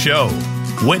 back to the show.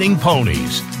 Winning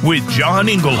Ponies with John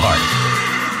Englehart.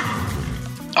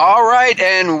 All right,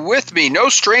 and with me, no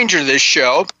stranger to this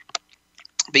show,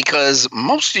 because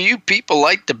most of you people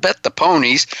like to bet the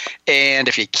ponies, and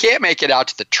if you can't make it out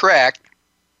to the track,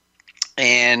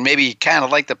 and maybe you kind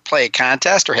of like to play a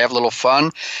contest or have a little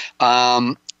fun,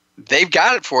 they've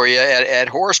got it for you at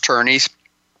HorseTourneys.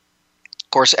 Of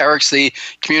course, Eric's the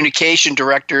communication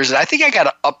director. And I think I got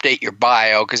to update your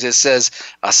bio because it says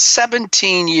a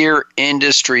 17-year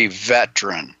industry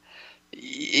veteran.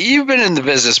 You've been in the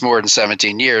business more than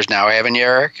 17 years now, haven't you,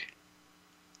 Eric?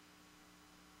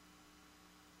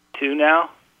 2 now?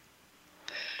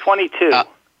 22.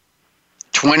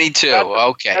 22.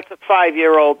 Okay. That's a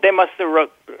 5-year-old. They must have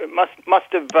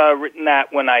written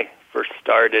that when I first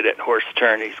started at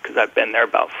HorseTourneys because I've been there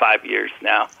about 5 years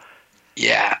now.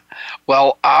 Yeah.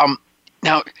 Well,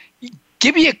 now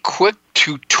give me a quick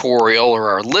tutorial, or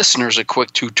our listeners a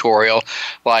quick tutorial,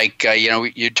 like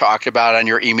you talked about on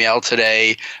your email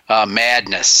today,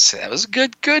 Madness. That was a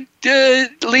good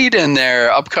lead in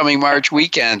there. Upcoming March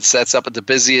weekend sets up at the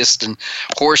busiest in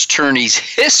horse tourneys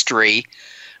history.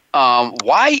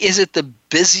 Why is it the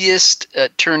busiest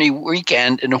tourney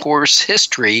weekend in horse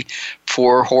history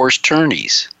for horse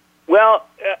tourneys? Well,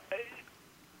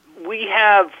 we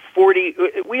have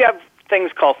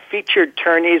things called featured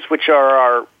tourneys, which are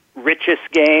our richest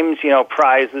games,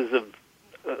 prizes of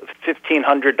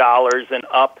 $1,500 and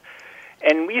up.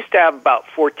 And we used to have about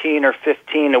 14 or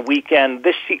 15 a weekend.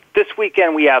 This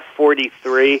weekend we have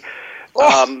 43.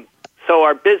 So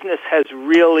our business has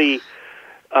really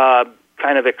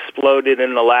kind of exploded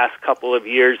in the last couple of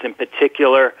years in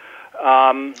particular.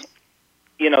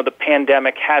 The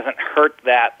pandemic hasn't hurt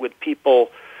that, with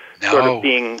people sort of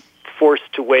being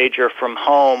forced to wager from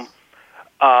home.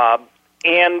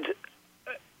 And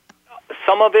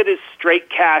some of it is straight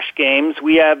cash games.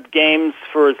 We have games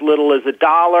for as little as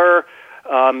 $1.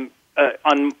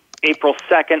 On April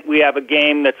 2nd, we have a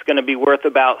game that's going to be worth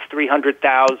about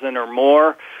 $300,000 or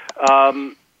more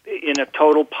in a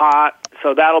total pot.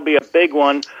 So that'll be a big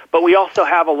one. But we also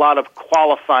have a lot of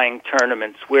qualifying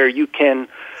tournaments where you can,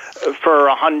 for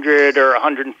 $100 or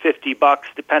 $150,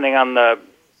 depending on the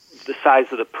size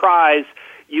of the prize,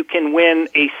 you can win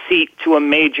a seat to a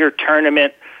major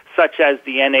tournament such as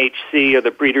the NHC or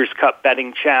the Breeders' Cup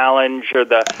Betting Challenge or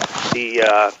the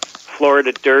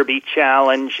Florida Derby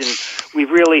Challenge. And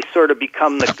we've really sort of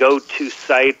become the go-to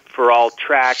site for all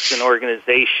tracks and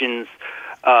organizations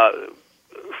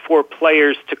for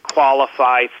players to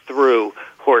qualify through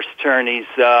HorseTourneys.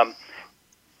 A lot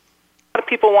of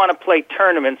people want to play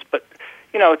tournaments, but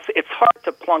it's hard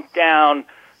to plunk down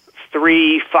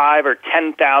 $3,000, $5,000, or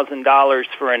 $10,000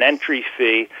 for an entry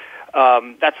fee.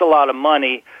 That's a lot of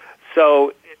money.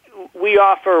 So we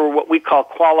offer what we call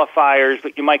qualifiers,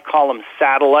 but you might call them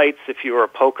satellites if you were a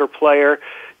poker player,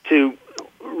 to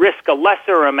risk a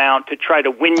lesser amount to try to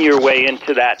win your way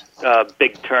into that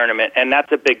big tournament. And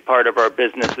that's a big part of our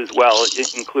business as well,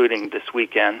 including this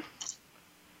weekend.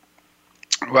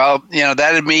 Well,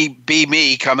 that'd be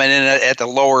me coming in at the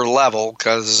lower level,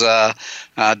 because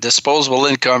disposable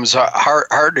income's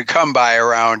hard to come by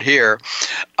around here.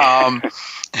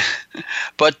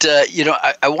 But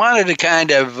I wanted to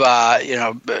kind of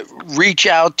reach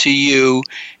out to you,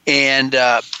 and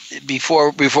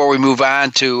before we move on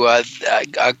to a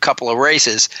couple of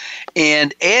races,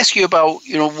 and ask you about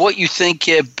what you think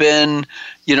have been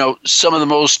some of the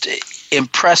most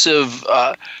impressive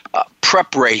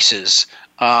prep races.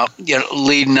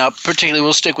 Leading up, particularly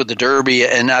we'll stick with the Derby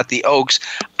and not the Oaks.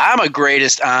 I'm a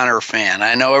Greatest Honor fan.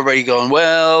 I know everybody going,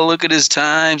 well, look at his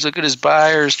times, look at his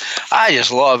buyers. I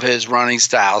just love his running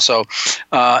style. So,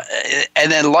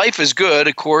 and then Life is Good,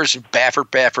 of course,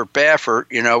 Baffert.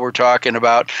 We're talking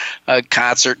about a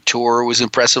concert tour, was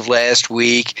impressive last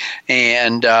week,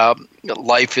 and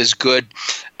Life is Good.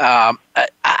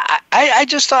 I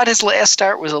just thought his last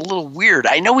start was a little weird.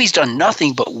 I know he's done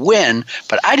nothing but win,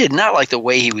 but I did not like the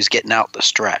way he was getting out the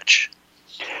stretch.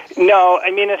 No,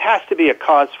 I mean, it has to be a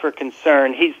cause for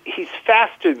concern. He's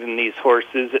faster than these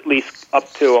horses, at least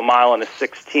up to 1 mile and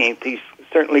 1/16. He's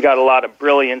certainly got a lot of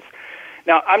brilliance.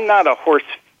 Now, I'm not a horse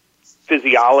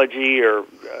physiology, or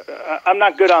I'm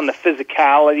not good on the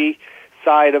physicality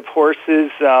side of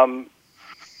horses. I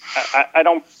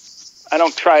don't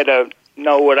try to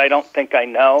know what I don't think I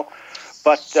know.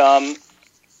 But,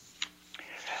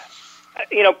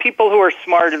 people who are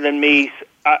smarter than me,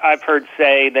 I've heard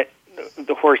say that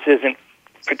the horse isn't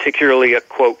particularly a,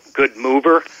 quote, good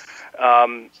mover,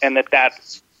 and that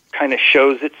kind of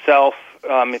shows itself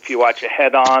if you watch a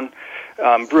head-on.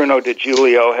 Bruno De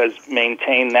Giulio has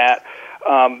maintained that.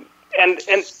 And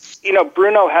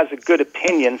Bruno has a good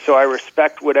opinion, so I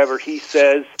respect whatever he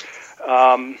says.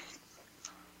 I'm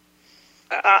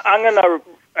going to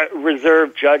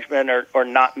reserve judgment or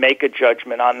not make a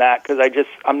judgment on that, because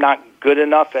I'm not good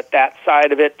enough at that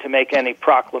side of it to make any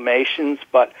proclamations.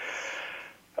 But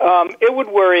it would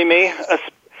worry me,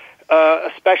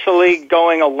 especially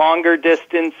going a longer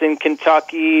distance in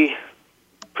Kentucky,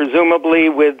 presumably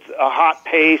with a hot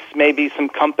pace, maybe some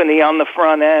company on the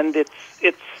front end. It's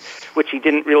which he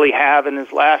didn't really have in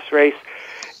his last race.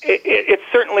 It's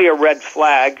certainly a red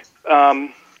flag.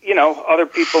 Other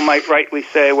people might rightly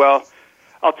say, well,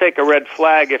 I'll take a red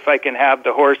flag if I can have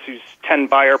the horse who's 10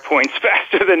 buyer points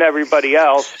faster than everybody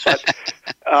else. But,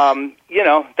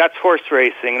 that's horse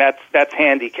racing. That's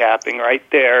handicapping right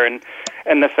there.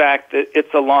 And the fact that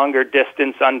it's a longer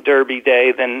distance on Derby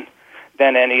Day than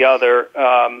any other,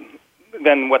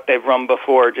 than what they've run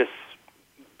before, just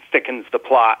thickens the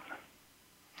plot.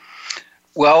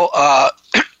 Well,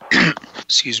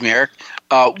 excuse me, Eric.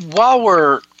 While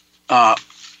we're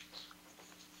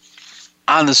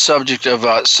on the subject of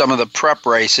some of the prep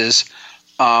races,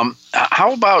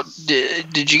 how about,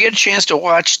 did you get a chance to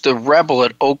watch the Rebel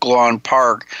at Oaklawn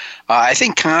Park? I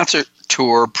think Concert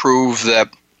Tour proved that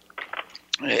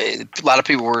a lot of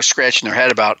people were scratching their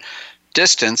head about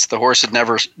distance. The horse had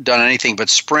never done anything but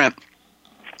sprint.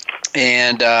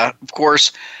 And, of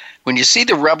course, when you see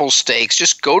the Rebel Stakes,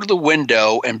 just go to the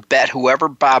window and bet whoever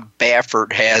Bob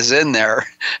Baffert has in there,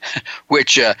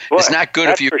 which is not good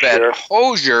if you bet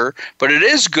Hosier, but it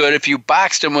is good if you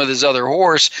boxed him with his other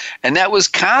horse, and that was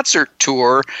Concert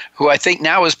Tour, who I think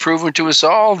now has proven to us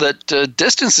all that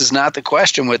distance is not the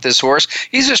question with this horse.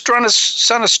 He's just run a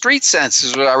son of street sense,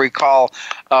 as I recall,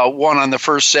 won on the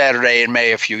first Saturday in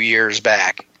May a few years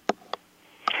back.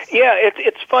 Yeah,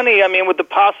 it's funny. I mean, with the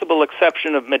possible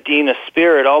exception of Medina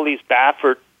Spirit, all these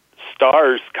Baffert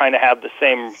stars kind of have the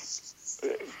same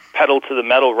pedal to the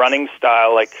metal running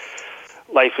style, like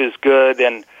Life is Good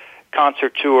and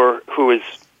Concert Tour, who is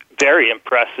very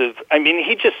impressive. I mean,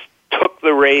 he just took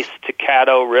the race to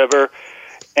Caddo River,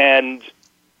 and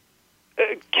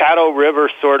Caddo River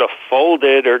sort of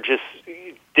folded or just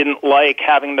didn't like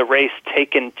having the race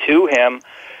taken to him.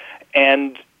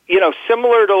 And,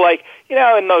 similar to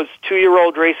in those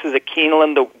 2-year-old races at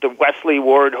Keeneland, the Wesley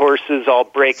Ward horses all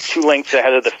break 2 lengths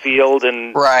ahead of the field,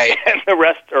 and and the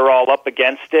rest are all up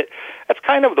against it. That's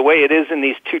kind of the way it is in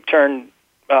these 2-turn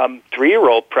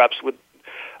 3-year-old preps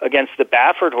against the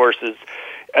Baffert horses.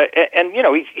 And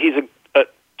he's a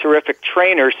terrific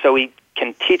trainer, so he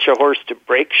can teach a horse to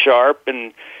break sharp,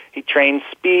 and he trains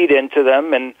speed into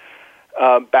them. And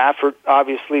Baffert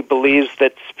obviously believes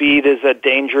that speed is a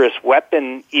dangerous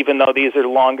weapon, even though these are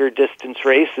longer distance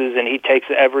races, and he takes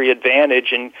every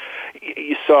advantage. And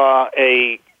you saw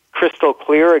a crystal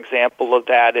clear example of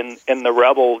that in the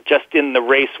Rebel, just in the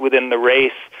race within the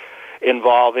race,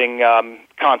 involving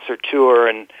Concert Tour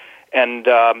and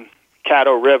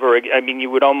Caddo River. I mean, you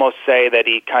would almost say that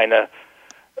he kind of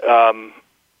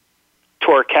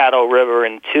tore Caddo River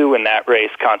in two in that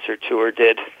race, Concert Tour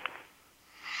did.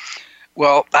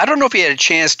 Well, I don't know if you had a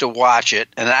chance to watch it,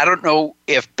 and I don't know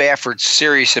if Baffert's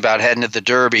serious about heading to the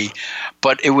Derby,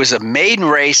 but it was a maiden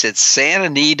race at Santa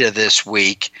Anita this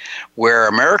week where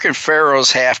American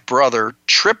Pharoah's half-brother,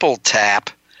 Triple Tap,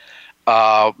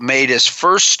 made his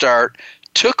first start,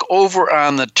 took over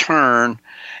on the turn,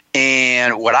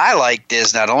 and what I liked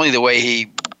is not only the way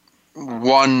he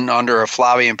won under a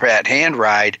Flavien Prat hand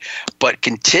ride, but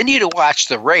continue to watch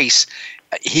the race.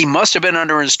 He must have been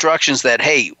under instructions that,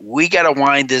 hey, we got to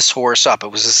wind this horse up. It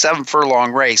was a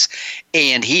 7-furlong race,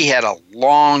 and he had a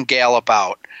long gallop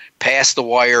out, past the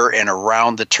wire and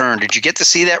around the turn. Did you get to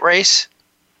see that race?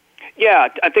 Yeah,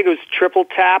 I think it was Triple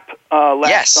Tap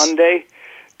last Sunday.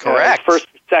 Correct. First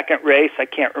or second race, I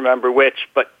can't remember which,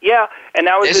 but yeah, and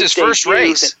that was his first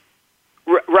race.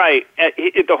 Right.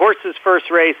 The horse's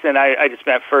first race, and I just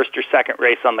meant first or second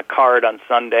race on the card on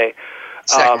Sunday.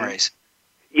 Second race.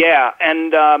 Yeah,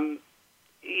 and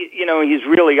he's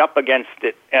really up against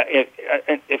it.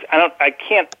 I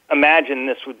can't imagine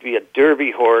this would be a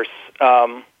Derby horse.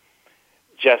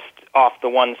 Just off the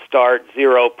one start,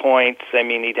 0 points. I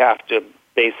mean, he'd have to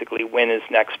basically win his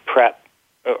next prep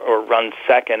or run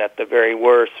second at the very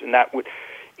worst, and that would,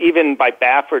 even by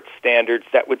Baffert's standards,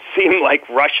 that would seem like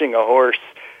rushing a horse.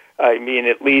 I mean,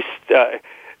 at least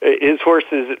his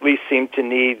horses at least seem to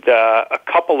need a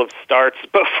couple of starts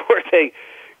before they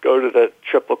go to the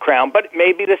Triple Crown. But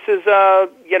maybe this is a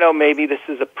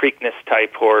Preakness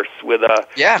type horse with a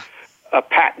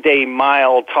Pat Day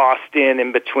Mile tossed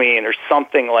in between or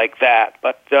something like that.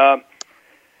 But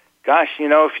gosh,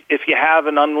 if you have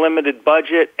an unlimited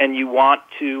budget and you want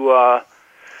to,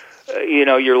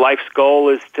 your life's goal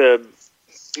is to,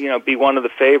 be one of the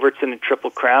favorites in the Triple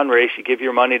Crown race, you give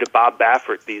your money to Bob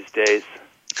Baffert these days.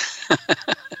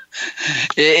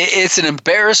 It's an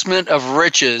embarrassment of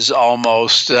riches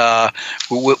almost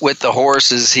with the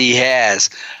horses he has.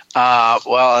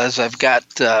 Well, as I've got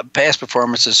past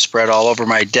performances spread all over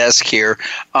my desk here,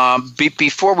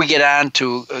 before we get on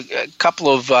to a couple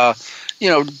of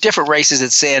different races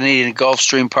at Santa Anita and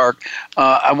Gulfstream Park,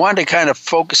 I wanted to kind of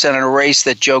focus on a race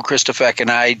that Joe Kristufek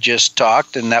and I just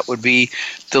talked, and that would be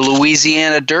the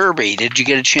Louisiana Derby. Did you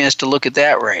get a chance to look at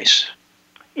that race?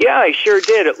 Yeah, I sure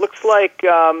did. It looks like,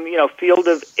 field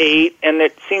of 8, and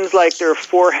it seems like there are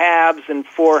 4 halves and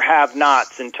 4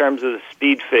 have-nots in terms of the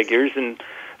speed figures, and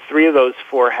 3 of those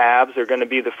 4 halves are going to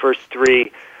be the first 3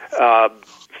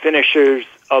 finishers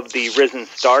of the Risen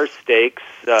Star Stakes,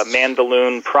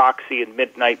 Mandaloon, Proxy, and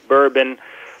Midnight Bourbon,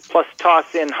 plus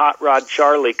toss in Hot Rod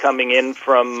Charlie coming in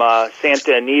from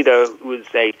Santa Anita, who is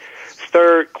a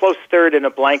close third in a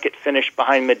blanket finish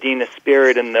behind Medina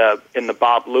Spirit in the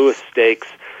Bob Lewis Stakes.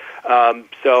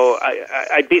 So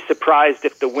I'd be surprised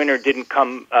if the winner didn't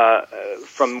come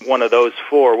from one of those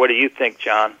 4. What do you think,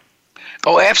 John?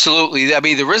 Oh, absolutely. I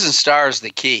mean, the Risen Star is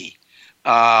the key,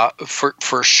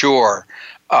 for sure.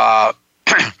 But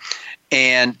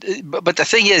the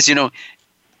thing is,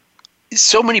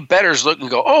 so many bettors look and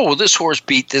go, oh, well, this horse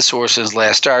beat this horse in his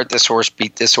last start. This horse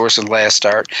beat this horse in the last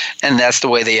start. And that's the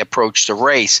way they approach the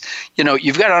race.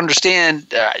 You've got to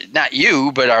understand, not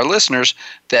you, but our listeners,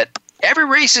 that every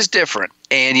race is different.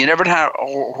 And you never know how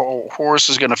a horse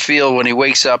is going to feel when he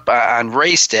wakes up on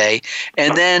race day.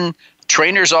 And then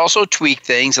trainers also tweak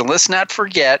things. And let's not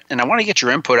forget, and I want to get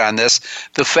your input on this,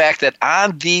 the fact that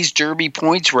on these Derby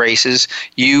points races,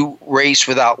 you race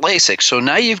without LASIK. So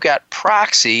now you've got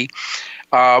Proxy,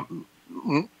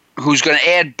 who's going to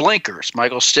add blinkers.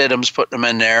 Michael Stidham's putting them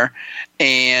in there.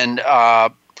 And,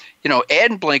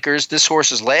 adding blinkers, this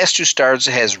horse's last 2 starts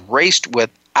has raced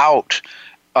without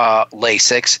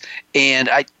LASIKs. And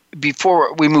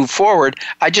before we move forward,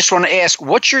 I just want to ask,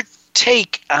 what's your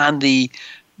take on the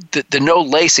no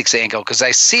LASIKs angle? Because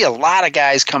I see a lot of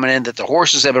guys coming in that the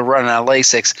horses have been running on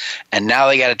LASIKs, and now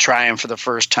they got to try them for the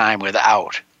first time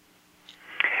without.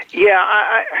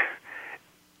 Yeah,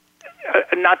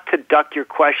 not to duck your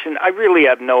question, I really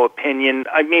have no opinion.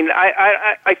 I mean,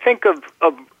 I think of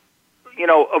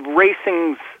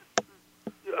racing's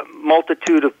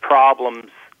multitude of problems.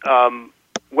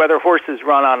 Whether horses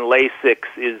run on LASIKs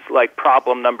is like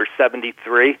problem number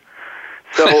 73.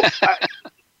 So,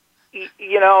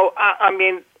 I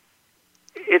mean,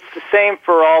 it's the same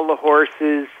for all the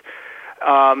horses,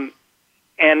 and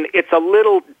it's a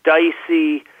little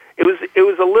dicey. It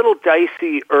was a little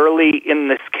dicey early in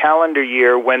this calendar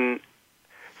year when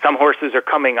some horses are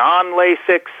coming on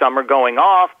LASIK, some are going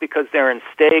off because they're in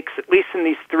stakes. At least in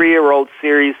these 3-year-old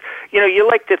series, you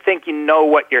like to think you know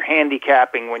what you're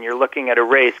handicapping when you're looking at a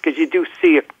race, because you do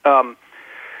see,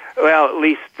 at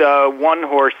least one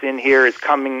horse in here is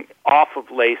coming off of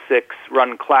LASIK's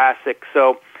Run Classic.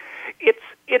 So it's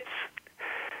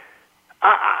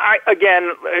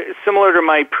again, similar to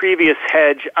my previous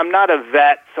hedge, I'm not a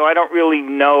vet, so I don't really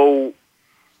know.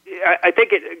 I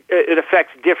think it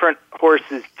affects different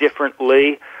horses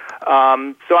differently.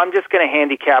 So I'm just going to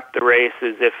handicap the race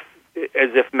as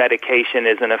if medication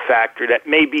isn't a factor. That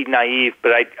may be naive,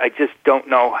 but I just don't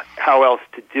know how else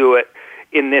to do it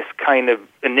in this kind of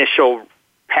initial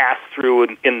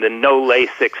pass-through in the no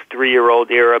LASIK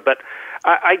 3-year-old era. But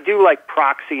I do like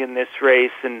Proxy in this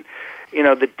race, and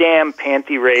the damn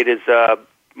Panty Rate is a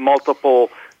multiple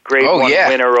Grade 1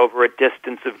 winner over a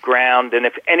distance of ground, and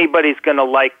if anybody's going to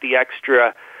like the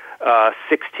extra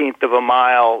 16th of a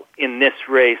mile in this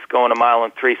race, going 1 mile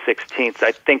and 3/16,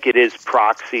 I think it is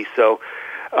Proxy. So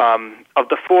of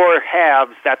the 4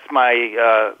 halves, that's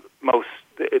my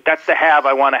that's the half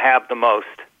I want to have the most.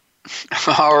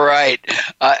 All right.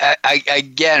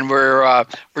 Again, we're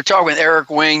talking with Eric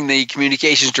Wing, the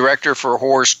communications director for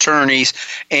HorseTourneys,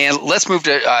 and let's move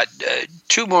to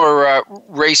 2 more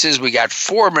races. We got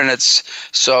 4 minutes,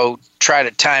 so try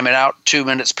to time it out. 2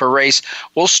 minutes per race.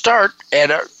 We'll start at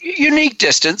a unique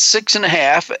distance,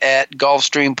 6.5 at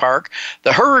Gulfstream Park.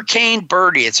 The Hurricane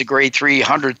Bertie. It's a Grade 3,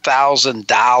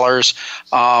 $100,000.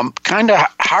 Kind of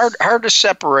hard to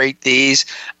separate these.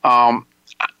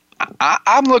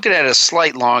 I'm looking at a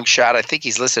slight long shot. I think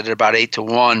he's listed at about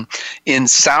 8-1 in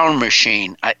Sound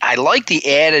Machine. I like the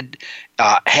added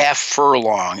half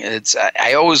furlong.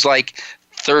 I always like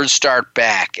third start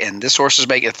back, and this horse is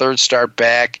making a third start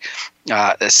back.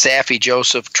 Safi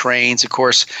Joseph trains. Of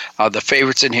course, the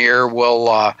favorites in here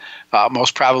will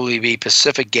most probably be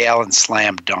Pacific Gale and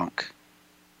Slam Dunk.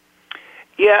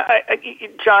 Yeah,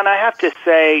 John, I have to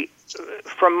say,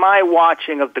 from my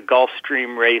watching of the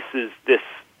Gulfstream races this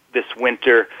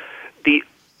winter, the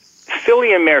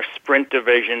filly and mare sprint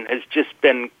division has just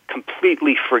been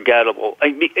completely forgettable.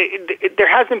 There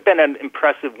hasn't been an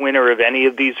impressive winner of any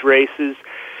of these races,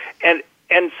 and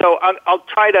so I'll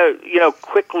try to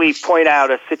quickly point out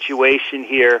a situation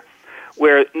here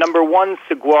where number 1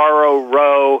 Saguaro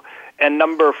Row and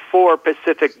number 4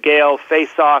 Pacific Gale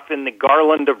face off in the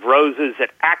Garland of Roses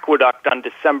at Aqueduct on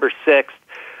December 6th.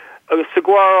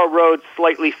 Saguaro Road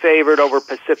slightly favored over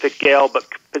Pacific Gale, but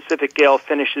Pacific Gale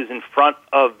finishes in front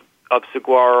of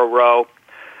Saguaro Row.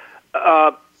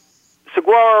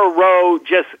 Saguaro Row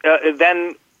just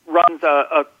then runs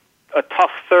a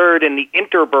tough third in the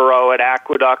Interborough at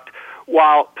Aqueduct,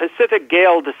 while Pacific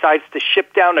Gale decides to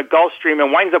ship down to Gulfstream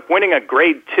and winds up winning a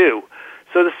Grade 2.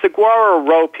 So the Saguaro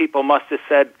Row people must have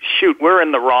said, shoot, we're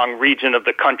in the wrong region of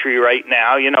the country right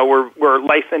now. We're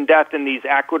life and death in these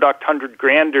Aqueduct 100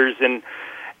 Granders, and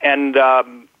a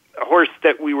horse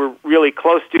that we were really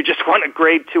close to just won a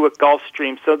Grade 2 at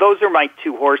Gulfstream. So those are my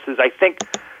 2 horses. I think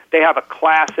they have a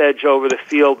class edge over the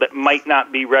field that might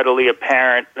not be readily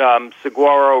apparent,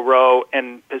 Saguaro Row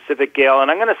and Pacific Gale. And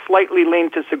I'm going to slightly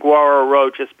lean to Saguaro Row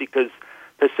just because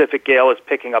Pacific Gale is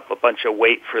picking up a bunch of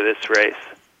weight for this race.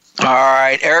 All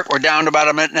right, Eric, we're down to about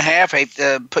a minute and a half. I hate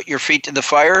to put your feet to the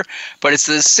fire, but it's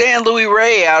the San Luis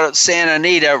Rey out at Santa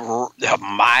Anita, a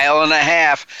mile and a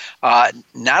half.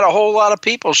 Not a whole lot of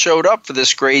people showed up for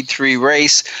this Grade 3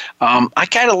 race. I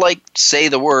kind of like Say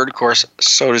the Word. Of course,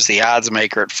 so does the odds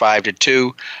maker at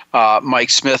 5-2. Mike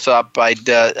Smith up. I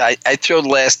throw the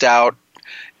last out,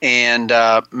 and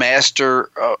Master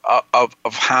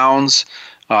of Hounds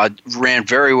ran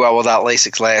very well without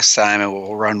Lasix last time, and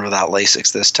will run without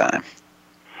Lasix this time.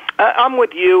 I'm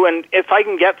with you, and if I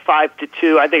can get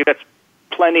 5-2, I think that's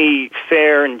plenty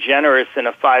fair and generous in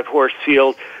a 5-horse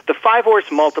field. The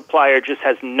 5-horse multiplier just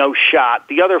has no shot.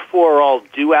 The other 4 all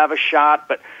do have a shot,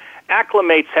 but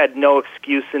Acclimate's had no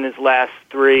excuse in his last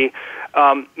 3.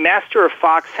 Master of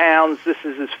Foxhounds, this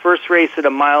is his first race at a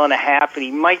mile and a half, and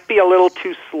he might be a little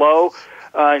too slow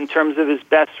in terms of his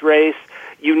best race.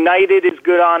 United is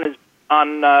good on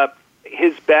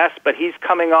his best, but he's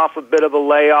coming off a bit of a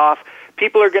layoff.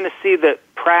 People are going to see that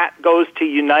Pratt goes to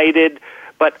United,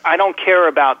 but I don't care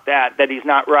about that he's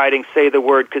not riding Say the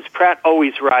Word, because Pratt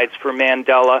always rides for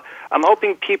Mandela. I'm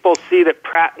hoping people see that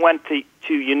Pratt went to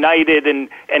United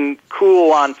and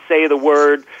cool on Say the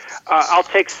Word. I'll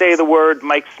take Say the Word,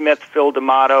 Mike Smith, Phil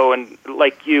D'Amato, and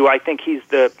like you, I think he's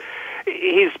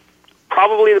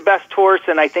probably the best horse,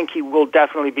 and I think he will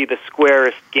definitely be the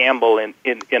squarest gamble in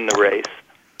the race.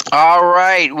 All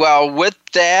right. Well, with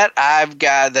that, I've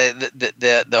got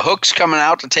the hooks coming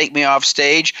out to take me off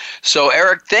stage. So,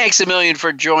 Eric, thanks a million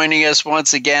for joining us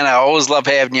once again. I always love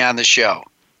having you on the show.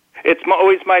 It's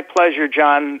always my pleasure,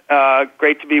 John.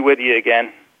 Great to be with you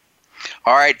again.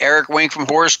 All right, Eric Wink from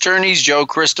HorseTourneys, Joe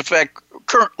Kristufek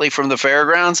currently from the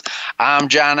fairgrounds. I'm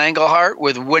John Englehart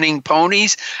with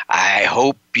Winningponies. I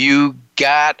hope you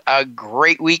got a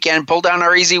great weekend. Pull down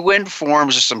our easy win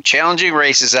forms. There's some challenging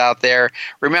races out there.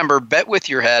 Remember, bet with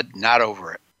your head, not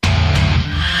over it.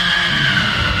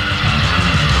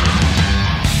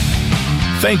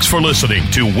 Thanks for listening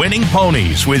to Winning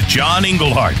Ponies with John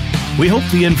Englehart. We hope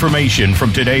the information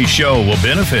from today's show will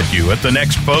benefit you at the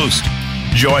next post.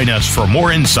 Join us for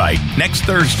more insight next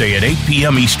Thursday at 8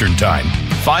 p.m. Eastern Time,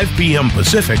 5 p.m.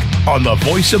 Pacific on the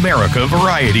Voice America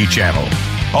Variety Channel.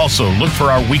 Also, look for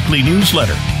our weekly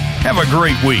newsletter. Have a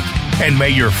great week, and may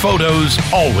your photos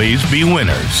always be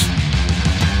winners.